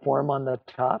that'll form on the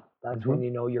top. That's when you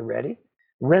know you're ready.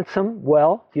 Rinse them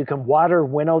well. You can water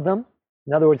winnow them.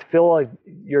 In other words, fill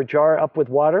your jar up with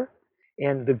water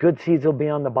and the good seeds will be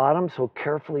on the bottom. So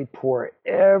carefully pour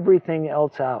everything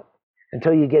else out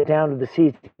until you get down to the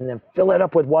seeds and then fill it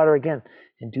up with water again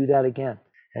and do that again.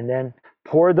 And then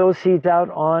pour those seeds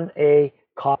out on a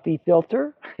coffee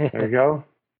filter. There you go.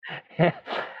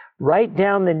 Write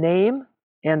down the name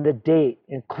and the date,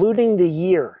 including the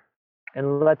year,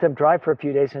 and let them dry for a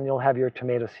few days and you'll have your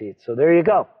tomato seeds. So there you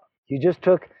go. You just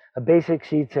took a basic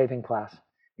seed saving class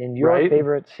in your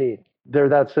favorite seed. They're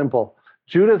that simple.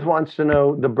 Judith wants to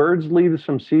know, the birds leave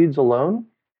some seeds alone?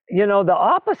 The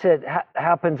opposite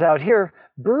happens out here.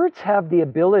 Birds have the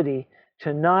ability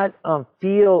to not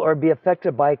feel or be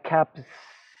affected by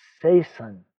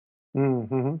capsaicin.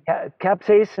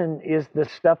 Capsaicin is the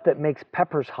stuff that makes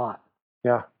peppers hot.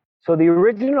 Yeah. So the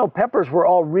original peppers were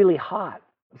all really hot.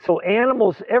 So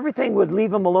animals, everything would leave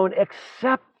them alone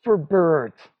except for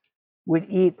birds would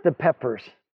eat the peppers.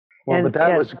 Well, but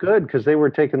that was good because they were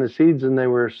taking the seeds and they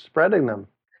were spreading them.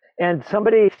 And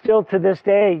somebody still to this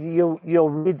day, you'll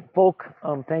read folk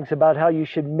things about how you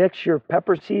should mix your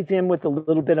pepper seeds in with a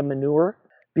little bit of manure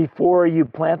before you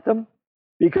plant them,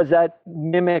 because that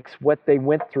mimics what they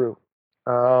went through.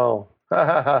 Oh,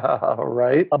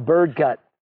 right. A bird gut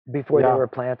before they were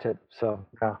planted. So.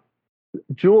 Yeah.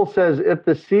 Jewel says, if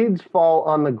the seeds fall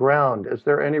on the ground, is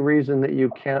there any reason that you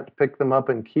can't pick them up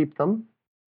and keep them?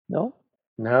 No.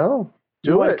 No.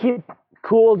 You want to keep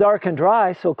cool, dark, and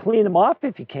dry, so clean them off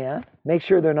if you can. Make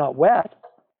sure they're not wet.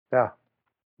 Yeah.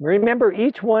 Remember,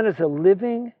 each one is a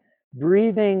living,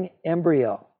 breathing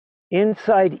embryo.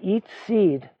 Inside each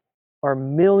seed are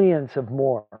millions of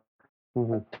more.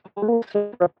 A total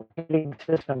self-replicating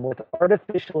system with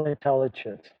artificial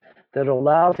intelligence that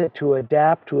allows it to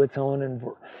adapt to its own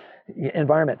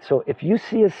environment. So if you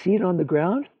see a seed on the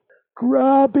ground,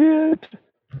 grab it.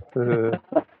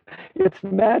 It's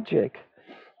magic.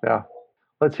 Yeah.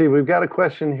 Let's see. We've got a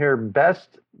question here.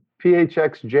 Best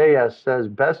PHXJS says,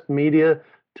 best media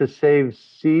to save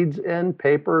seeds in: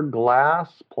 paper,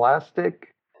 glass,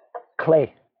 plastic?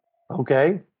 Clay.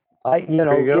 Okay. There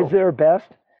you go. Is their best.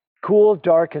 Cool,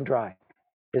 dark, and dry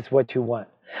is what you want.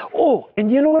 Oh,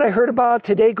 and you know what I heard about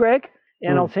today, Greg?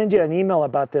 And I'll send you an email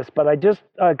about this, but I just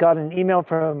got an email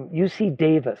from UC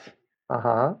Davis,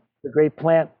 Uh-huh. the great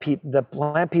plant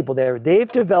people there.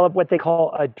 They've developed what they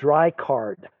call a dry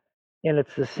card, and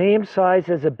it's the same size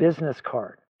as a business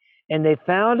card. And they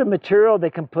found a material they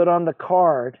can put on the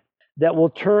card that will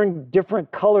turn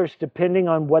different colors depending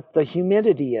on what the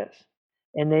humidity is.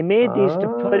 And they made these to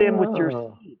put in with your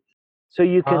seeds. So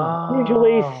you can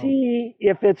visually see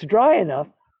if it's dry enough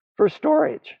for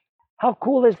storage. How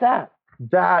cool is that?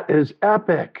 That is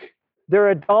epic.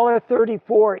 They're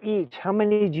 $1.34 each. How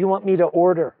many do you want me to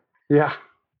order? Yeah,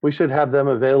 we should have them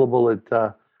available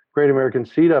at Great American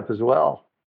Seed Up as well.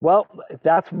 Well,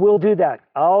 we'll do that.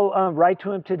 I'll write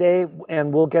to him today,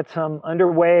 and we'll get some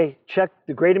underway. Check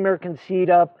the Great American Seed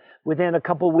Up. Within a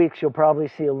couple of weeks, you'll probably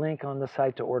see a link on the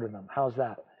site to order them. How's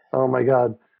that? Oh my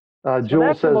God. So Jewel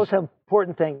that's says, the most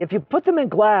important thing. If you put them in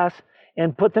glass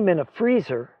and put them in a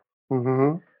freezer,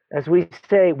 as we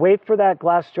say, wait for that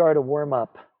glass jar to warm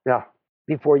up yeah,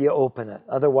 before you open it.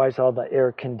 Otherwise, all the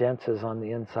air condenses on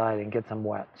the inside and gets them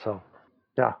wet. So,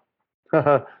 yeah.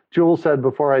 Jewel said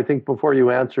before you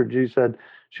answered,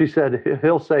 she said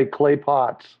he'll say clay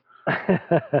pots.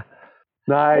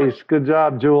 Nice, good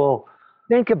job, Jewel.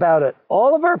 Think about it.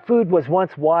 All of our food was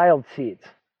once wild seeds.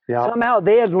 Yeah. Somehow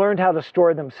they had learned how to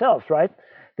store themselves, right?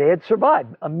 They had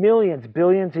survived millions,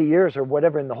 billions of years or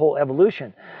whatever in the whole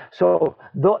evolution. So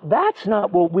that's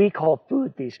not what we call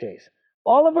food these days.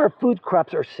 All of our food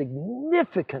crops are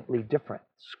significantly different.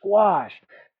 Squash,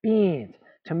 beans,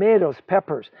 tomatoes,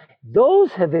 peppers.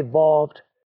 Those have evolved,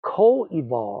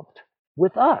 co-evolved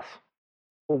with us.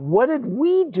 What did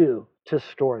we do to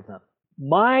store them?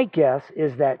 My guess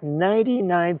is that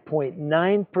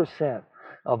 99.9%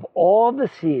 of all the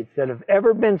seeds that have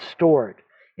ever been stored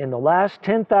in the last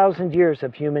 10,000 years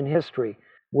of human history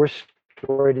were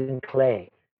stored in clay.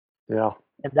 Yeah.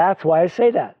 And that's why I say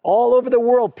that. All over the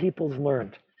world, people's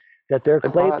learned that their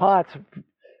clay pots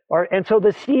are, and so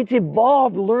the seeds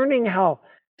evolved learning how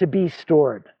to be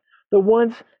stored. The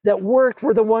ones that worked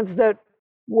were the ones that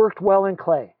worked well in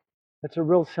clay. That's a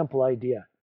real simple idea.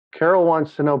 Carol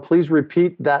wants to know, please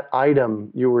repeat that item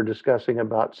you were discussing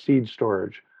about seed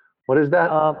storage. What is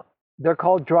that? They're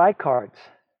called dry cards.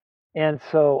 And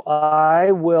so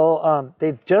I will,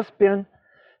 they've just been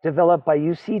developed by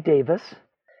UC Davis.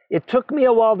 It took me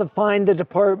a while to find the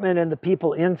department and the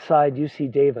people inside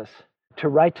UC Davis to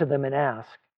write to them and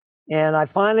ask. And I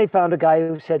finally found a guy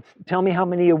who said, tell me how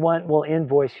many you want, we'll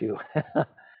invoice you.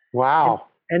 Wow.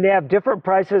 And they have different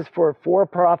prices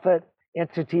for-profit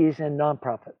entities and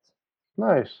nonprofits.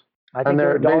 Nice. I think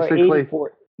they're $1.80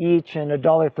 for each and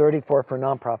 $1.34 for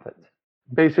nonprofits.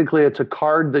 Basically, it's a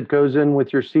card that goes in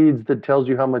with your seeds that tells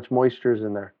you how much moisture is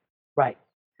in there. Right.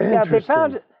 Yeah,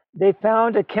 they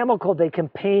found a chemical they can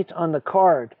paint on the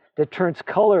card that turns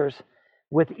colors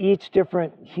with each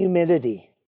different humidity.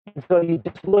 And so you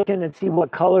just look in and see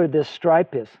what color this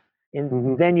stripe is,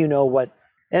 and then you know what.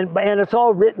 And it's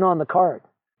all written on the card.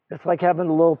 It's like having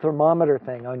a little thermometer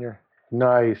thing on your.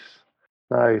 Nice,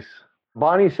 nice.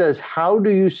 Bonnie says, how do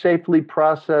you safely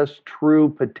process true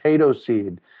potato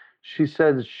seed? She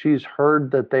says she's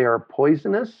heard that they are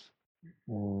poisonous.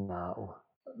 No.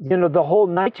 The whole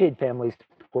nightshade family is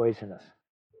poisonous.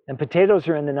 And potatoes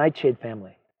are in the nightshade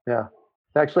family. Yeah.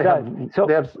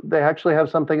 They actually have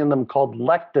something in them called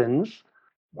lectins.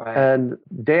 Right. And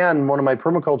Dan, one of my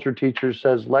permaculture teachers,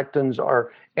 says lectins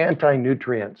are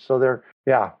anti-nutrients. So they're,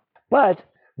 yeah. But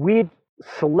we've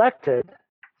selected,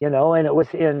 and it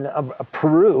was in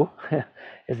Peru,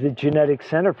 is the genetic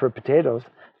center for potatoes,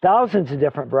 thousands of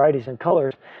different varieties and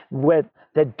colors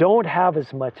that don't have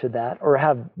as much of that or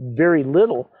have very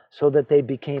little so that they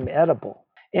became edible.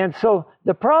 And so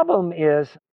the problem is,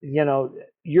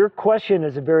 your question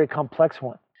is a very complex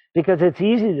one because it's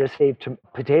easy to save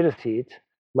potato seeds,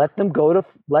 let them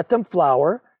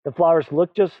flower. The flowers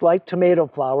look just like tomato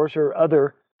flowers or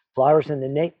other flowers in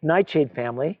the nightshade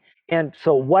family. And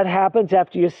so what happens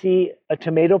after you see a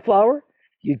tomato flower?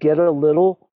 You get a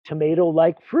little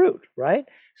tomato-like fruit, right?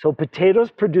 So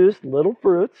potatoes produce little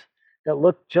fruits that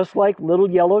look just like little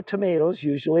yellow tomatoes,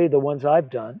 usually the ones I've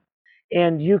done.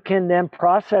 And you can then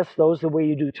process those the way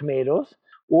you do tomatoes,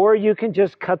 or you can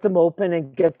just cut them open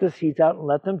and get the seeds out and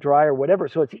let them dry or whatever.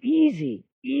 So it's easy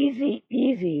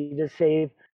to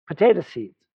save potato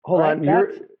seeds. Hold on,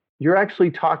 you're actually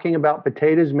talking about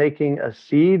potatoes making a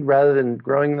seed rather than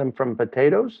growing them from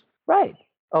potatoes? Right.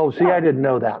 Oh, see, yeah. I didn't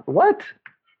know that. What?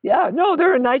 Yeah, no,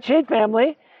 they're a nightshade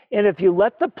family. And if you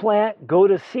let the plant go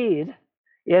to seed,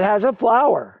 it has a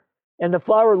flower. And the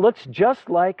flower looks just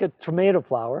like a tomato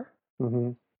flower,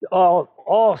 Hmm.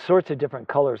 all sorts of different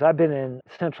colors. I've been in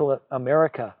Central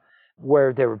America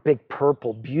where there were big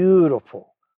purple,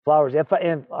 beautiful flowers. If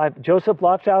Joseph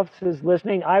Lofthouse is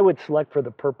listening, I would select for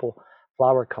the purple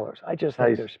flower colors. I just think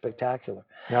Nice. they're spectacular.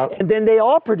 Yep. And then they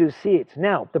all produce seeds.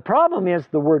 Now, the problem is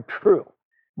the word true.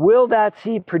 Will that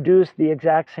seed produce the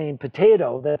exact same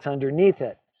potato that's underneath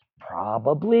it?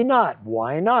 Probably not.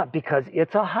 Why not? Because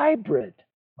it's a hybrid.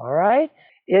 All right?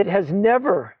 It has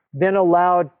never been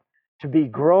allowed to be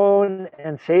grown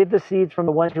and save the seeds from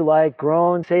the ones you like,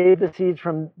 grown, save the seeds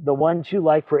from the ones you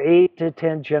like for 8 to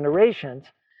 10 generations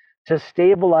to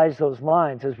stabilize those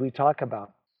lines as we talk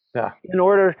about. Yeah. In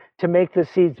order to make the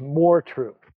seeds more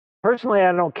true. Personally,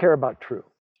 I don't care about true.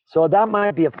 So that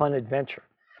might be a fun adventure.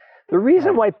 The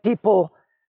reason why people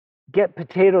get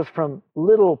potatoes from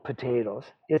little potatoes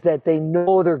is that they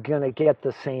know they're going to get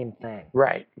the same thing.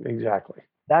 Right. Exactly.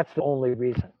 That's the only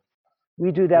reason.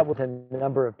 We do that with a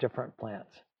number of different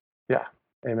plants. Yeah.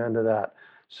 Amen to that.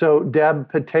 So, Deb,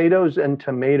 potatoes and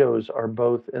tomatoes are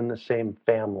both in the same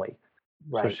family.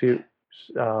 Right.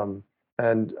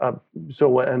 And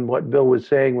what Bill was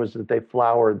saying was that they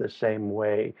flower the same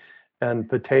way, and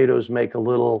potatoes make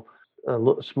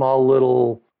small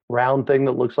little round thing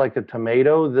that looks like a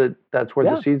tomato. That's where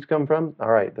the seeds come from.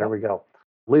 All right, there we go.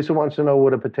 Lisa wants to know,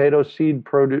 would a potato seed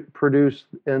produce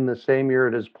in the same year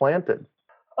it is planted?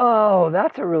 Oh,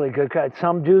 that's a really good question.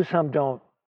 Some do, some don't.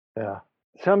 Yeah.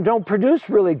 Some don't produce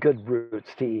really good roots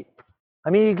to eat.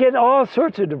 I mean, you get all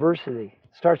sorts of diversity.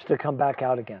 It starts to come back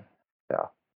out again. Yeah.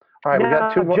 All right, now, we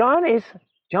got two more.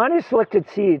 Johnny's Selected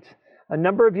Seeds a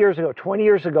number of years ago, 20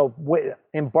 years ago,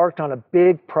 embarked on a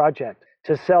big project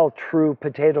to sell true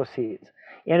potato seeds.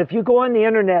 And if you go on the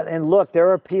internet and look,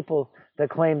 there are people that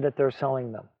claim that they're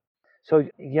selling them. So,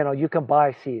 you can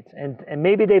buy seeds. And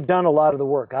maybe they've done a lot of the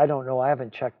work. I don't know. I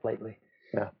haven't checked lately.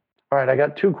 Yeah. All right, I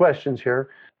got two questions here,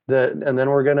 and then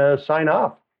we're going to sign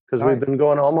off because we've been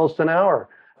going almost an hour.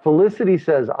 Felicity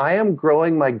says, I am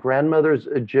growing my grandmother's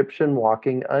Egyptian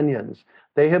walking onions.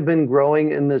 They have been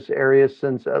growing in this area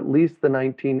since at least the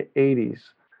 1980s.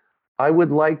 I would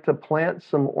like to plant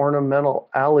some ornamental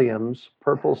alliums,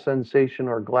 Purple Sensation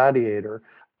or Gladiator,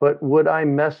 but would I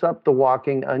mess up the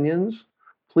walking onions?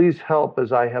 Please help,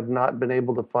 as I have not been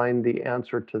able to find the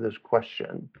answer to this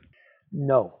question.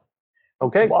 No.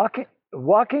 Okay.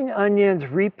 Walking onions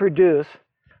reproduce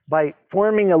by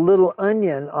forming a little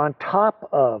onion on top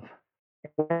of.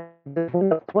 When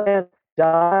the plant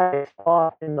dies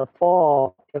off in the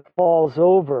fall, it falls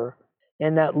over,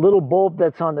 and that little bulb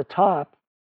that's on the top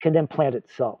can then plant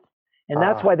itself. And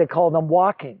that's why they call them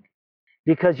walking,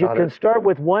 because you can start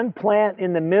with one plant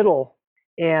in the middle,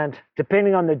 and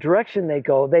depending on the direction they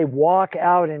go, they walk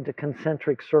out into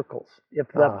concentric circles if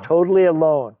left totally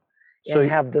alone and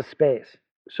have the space.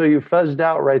 So you fuzzed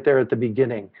out right there at the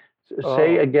beginning.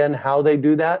 Say again how they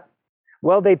do that?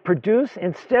 Well, they produce,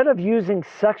 instead of using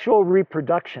sexual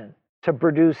reproduction to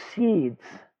produce seeds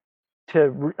to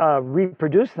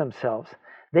reproduce themselves,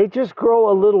 they just grow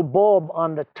a little bulb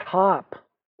on the top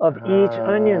of each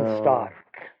onion stalk.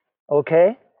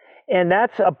 Okay? And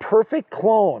that's a perfect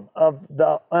clone of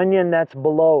the onion that's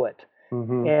below it.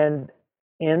 Mm-hmm. And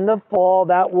in the fall,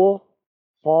 that will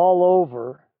fall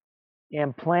over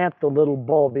and plant the little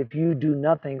bulb if you do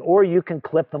nothing. Or you can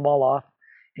clip them all off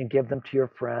and give them to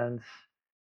your friends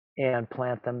and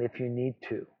plant them if you need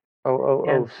to.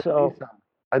 So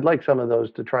I'd like some of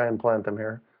those to try and plant them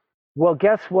here. Well,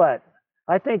 guess what?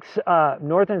 I think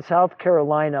North and South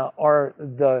Carolina are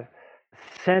the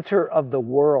center of the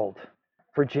world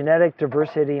for genetic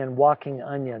diversity in walking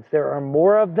onions. There are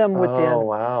more of them within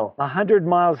 100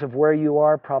 miles of where you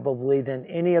are probably than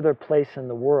any other place in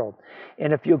the world.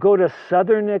 And if you go to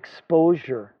Southern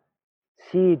Exposure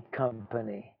Seed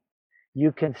Company,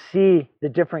 you can see the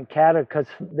different categories,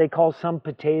 because they call some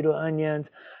potato onions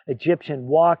Egyptian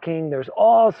walking. There's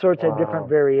all sorts of different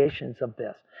variations of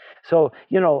this. So,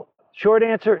 short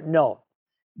answer, no.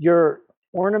 Your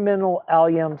ornamental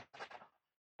alliums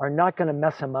are not going to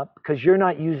mess them up because you're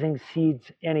not using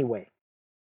seeds anyway.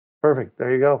 Perfect.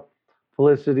 There you go.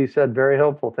 Felicity said, very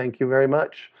helpful. Thank you very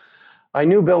much. I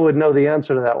knew Bill would know the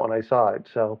answer to that when I saw it.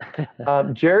 So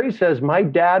Jerry says, my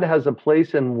dad has a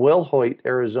place in Wilhoit,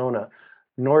 Arizona,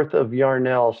 north of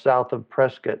Yarnell, south of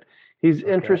Prescott. He's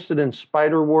interested in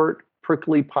spiderwort,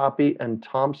 prickly poppy, and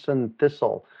Thompson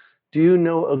thistle. Do you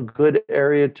know a good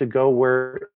area to go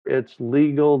where it's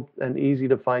legal and easy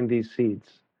to find these seeds?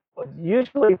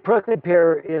 Usually prickly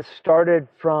pear is started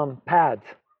from pads.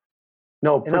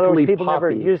 No, prickly poppy. In other words, people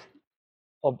never use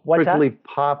prickly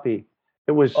poppy.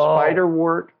 It was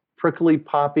spiderwort, prickly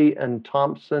poppy, and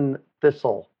Thompson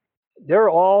thistle?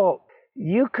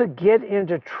 You could get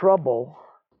into trouble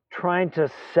trying to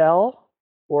sell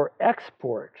or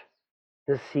export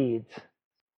the seeds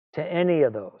to any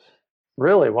of those.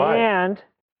 Really? Why? And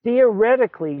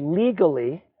theoretically,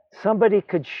 legally, somebody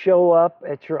could show up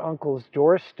at your uncle's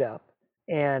doorstep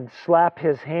and slap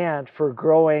his hand for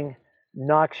growing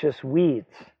noxious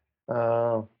weeds.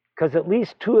 Because at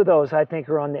least 2 of those, I think,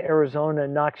 are on the Arizona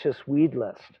noxious weed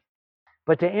list.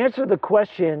 But to answer the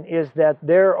question is that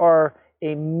there are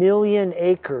 1 million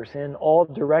acres in all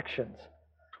directions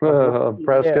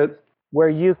Prescott.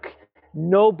 where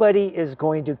nobody is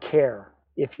going to care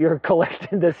if you're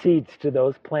collecting the seeds to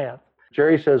those plants.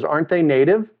 Jerry says, aren't they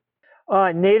native?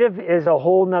 Native is a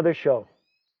whole nother show.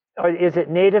 Is it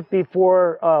native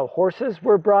before horses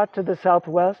were brought to the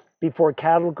Southwest, before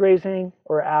cattle grazing,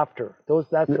 or after?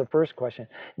 That's the first question.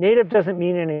 Native doesn't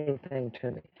mean anything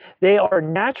to me. They are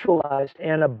naturalized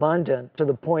and abundant to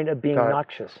the point of being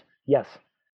noxious. Yes.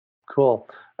 Cool.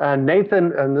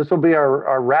 Nathan, and this will be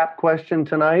our wrap question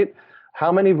tonight.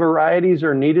 How many varieties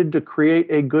are needed to create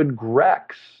a good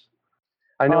Grex?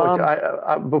 I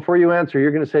know. Before you answer,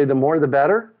 you're going to say the more the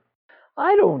better?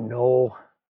 I don't know.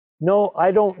 No,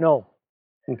 I don't know.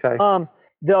 Okay.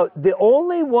 The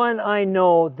only one I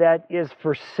know that is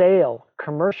for sale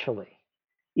commercially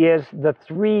is the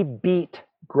 3-beet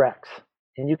Grex.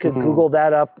 And you can Google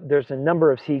that up. There's a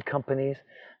number of seed companies.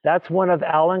 That's one of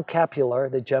Alan Capular,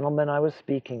 the gentleman I was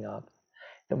speaking of,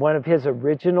 one of his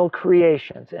original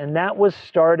creations. And that was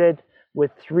started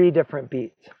with 3 different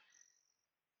beets.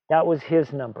 That was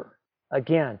his number.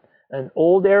 Again, an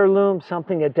old heirloom,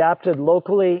 something adapted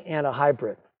locally, and a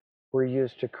hybrid were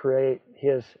used to create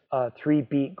his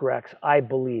 3-beet Grex, I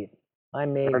believe.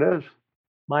 There it is.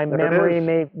 My memory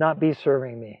may not be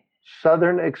serving me.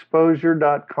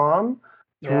 southernexposure.com,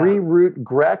 3-root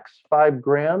Grex, 5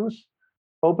 grams,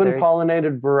 open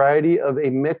pollinated variety of a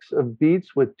mix of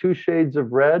beets with 2 shades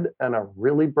of red and a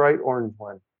really bright orange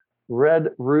one. Red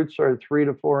roots are 3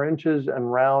 to 4 inches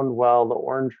and round, while the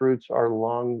orange roots are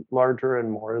larger and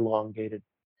more elongated.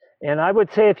 And I would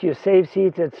say if you save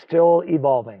seeds, it's still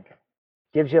evolving.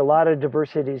 Gives you a lot of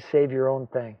diversity to save your own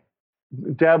thing.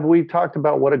 Deb, we talked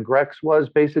about what a Grex was.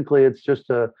 Basically, it's just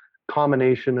a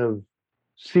combination of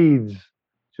seeds.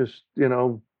 Just,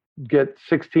 get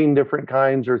 16 different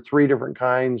kinds or 3 different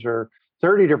kinds or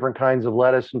 30 different kinds of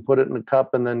lettuce and put it in a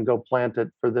cup and then go plant it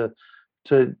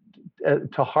to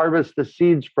harvest the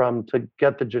seeds from to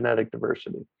get the genetic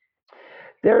diversity.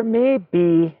 There may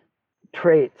be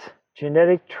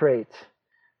genetic traits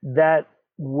that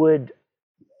would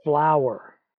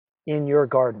flower in your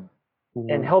garden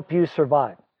and help you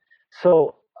survive.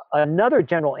 So another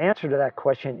general answer to that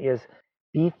question is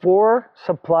before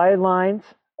supply lines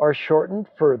are shortened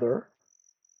further,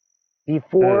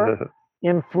 before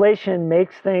inflation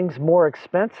makes things more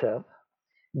expensive,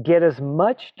 get as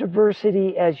much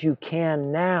diversity as you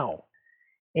can now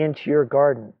into your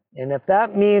garden. And if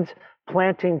that means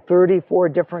planting 34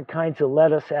 different kinds of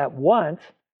lettuce at once,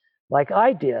 like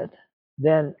I did,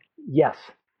 then yes,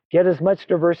 get as much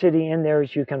diversity in there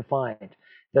as you can find.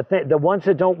 The ones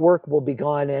that don't work will be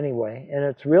gone anyway.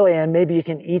 And maybe you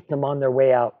can eat them on their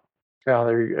way out. Yeah,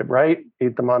 right?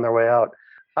 Eat them on their way out.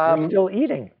 You're still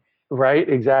eating. Right,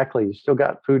 exactly. You still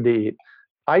got food to eat.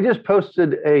 I just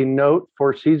posted a note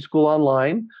for Seed School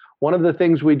Online. One of the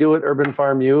things we do at Urban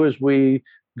Farm U is we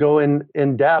go in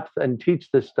depth and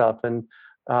teach this stuff. And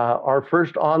our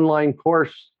first online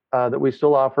course that we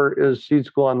still offer is Seed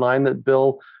School Online that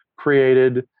Bill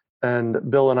created,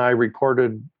 and Bill and I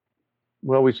recorded.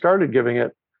 Well, we started giving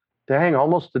it,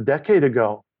 almost a decade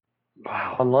ago.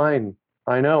 Wow. Online.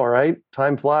 I know, right?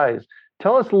 Time flies.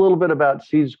 Tell us a little bit about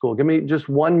Seed School. Give me just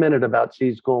 1 minute about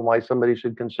Seed School and why somebody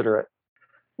should consider it.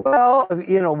 Well,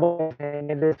 one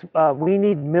thing is we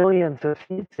need millions of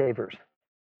seed savers.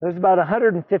 There's about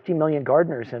 150 million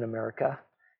gardeners in America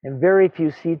and very few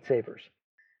seed savers.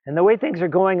 And the way things are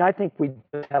going, I think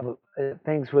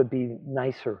things would be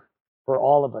nicer for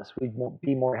all of us. We'd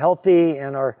be more healthy,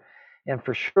 and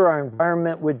for sure our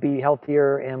environment would be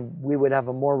healthier, and we would have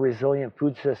a more resilient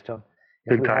food system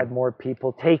if we had more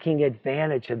people taking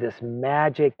advantage of this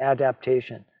magic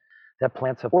adaptation that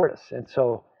plants afford us. And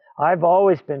so I've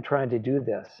always been trying to do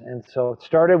this. And so it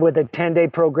started with a 10-day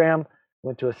program,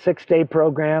 went to a 6-day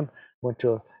program, went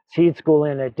to a seed school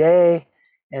in a day,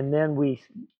 and then we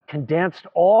condensed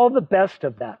all the best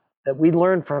of that we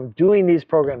learned from doing these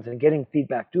programs and getting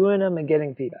feedback, doing them and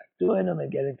getting feedback, doing them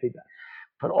and getting feedback.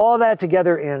 Put all that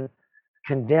together in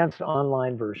condensed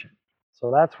online version.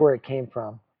 So that's where it came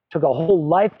from. Took a whole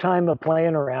lifetime of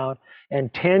playing around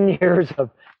and 10 years of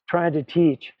trying to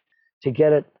teach to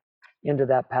get it into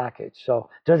that package. So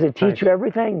does it teach Nice. you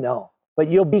everything? No. But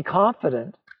you'll be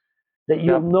confident that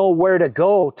you'll Yep. know where to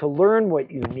go to learn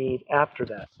what you need after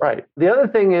that. Right. The other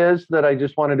thing is that I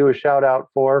just want to do a shout out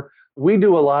for, we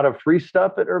do a lot of free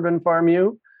stuff at Urban Farm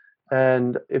U.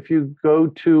 And if you go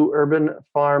to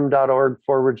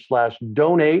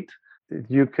urbanfarm.org/donate,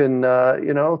 you can,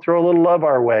 throw a little love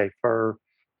our way for,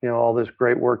 all this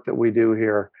great work that we do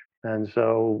here. And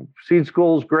so Seed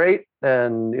School is great.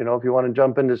 And, if you want to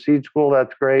jump into Seed School,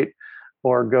 that's great.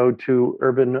 Or go to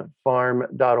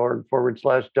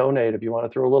urbanfarm.org/donate if you want to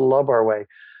throw a little love our way.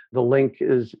 The link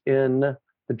is in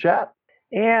the chat.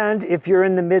 And if you're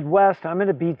in the Midwest, I'm going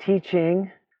to be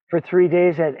teaching for 3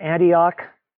 days at Antioch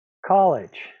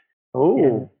College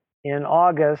Oh, in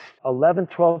August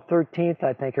 11th, 12th, 13th,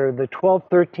 I think, or the 12th,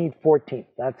 13th, 14th.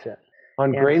 That's it.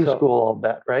 on And grain so- school, I'll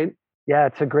bet, right? Yeah,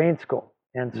 it's a grain school.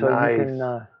 And so Nice. you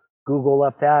can Google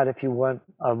up that if you want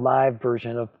a live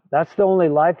version of, that's the only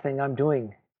live thing I'm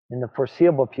doing in the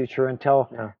foreseeable future until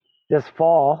this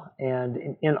fall.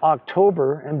 And in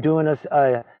October, I'm doing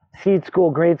a Seed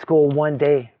School, Grade School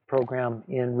 1-day program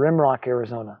in Rimrock,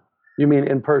 Arizona. You mean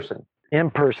in person? In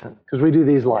person. Because we do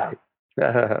these live.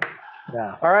 Yeah.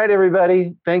 All right,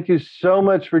 everybody. Thank you so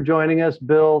much for joining us.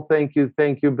 Bill, thank you,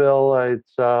 Bill.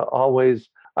 It's always,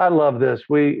 I love this.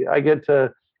 I get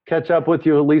to catch up with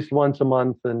you at least once a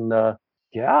month. And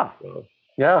Yeah.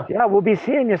 yeah. Yeah, we'll be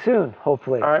seeing you soon,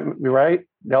 hopefully. All right, you right?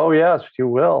 Oh, yes, you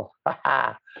will.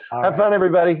 Have fun,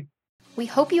 everybody. We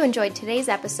hope you enjoyed today's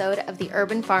episode of the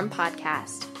Urban Farm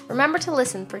Podcast. Remember to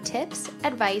listen for tips,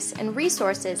 advice, and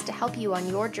resources to help you on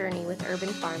your journey with urban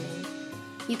farming.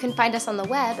 You can find us on the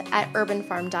web at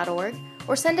urbanfarm.org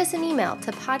or send us an email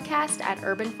to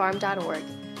podcast@urbanfarm.org.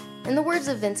 In the words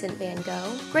of Vincent van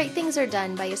Gogh, great things are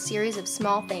done by a series of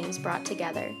small things brought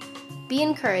together. Be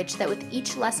encouraged that with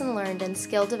each lesson learned and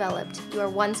skill developed, you are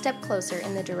one step closer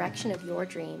in the direction of your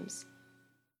dreams.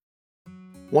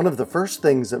 One of the first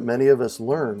things that many of us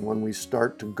learn when we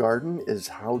start to garden is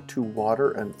how to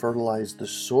water and fertilize the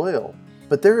soil.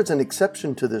 But there is an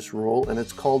exception to this rule, and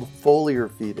it's called foliar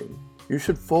feeding. You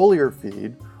should foliar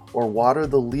feed or water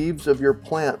the leaves of your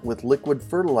plant with liquid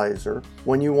fertilizer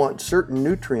when you want certain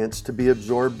nutrients to be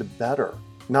absorbed better.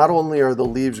 Not only are the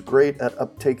leaves great at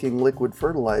uptaking liquid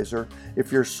fertilizer,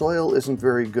 if your soil isn't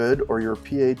very good or your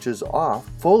pH is off,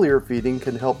 foliar feeding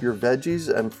can help your veggies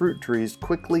and fruit trees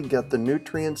quickly get the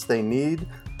nutrients they need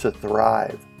to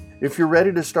thrive. If you're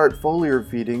ready to start foliar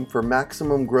feeding for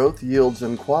maximum growth, yields,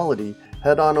 and quality,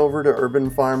 head on over to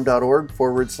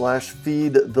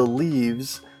urbanfarm.org/feed the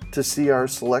leaves to see our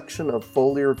selection of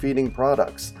foliar feeding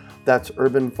products. That's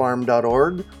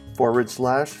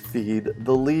urbanfarm.org/feed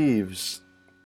the leaves.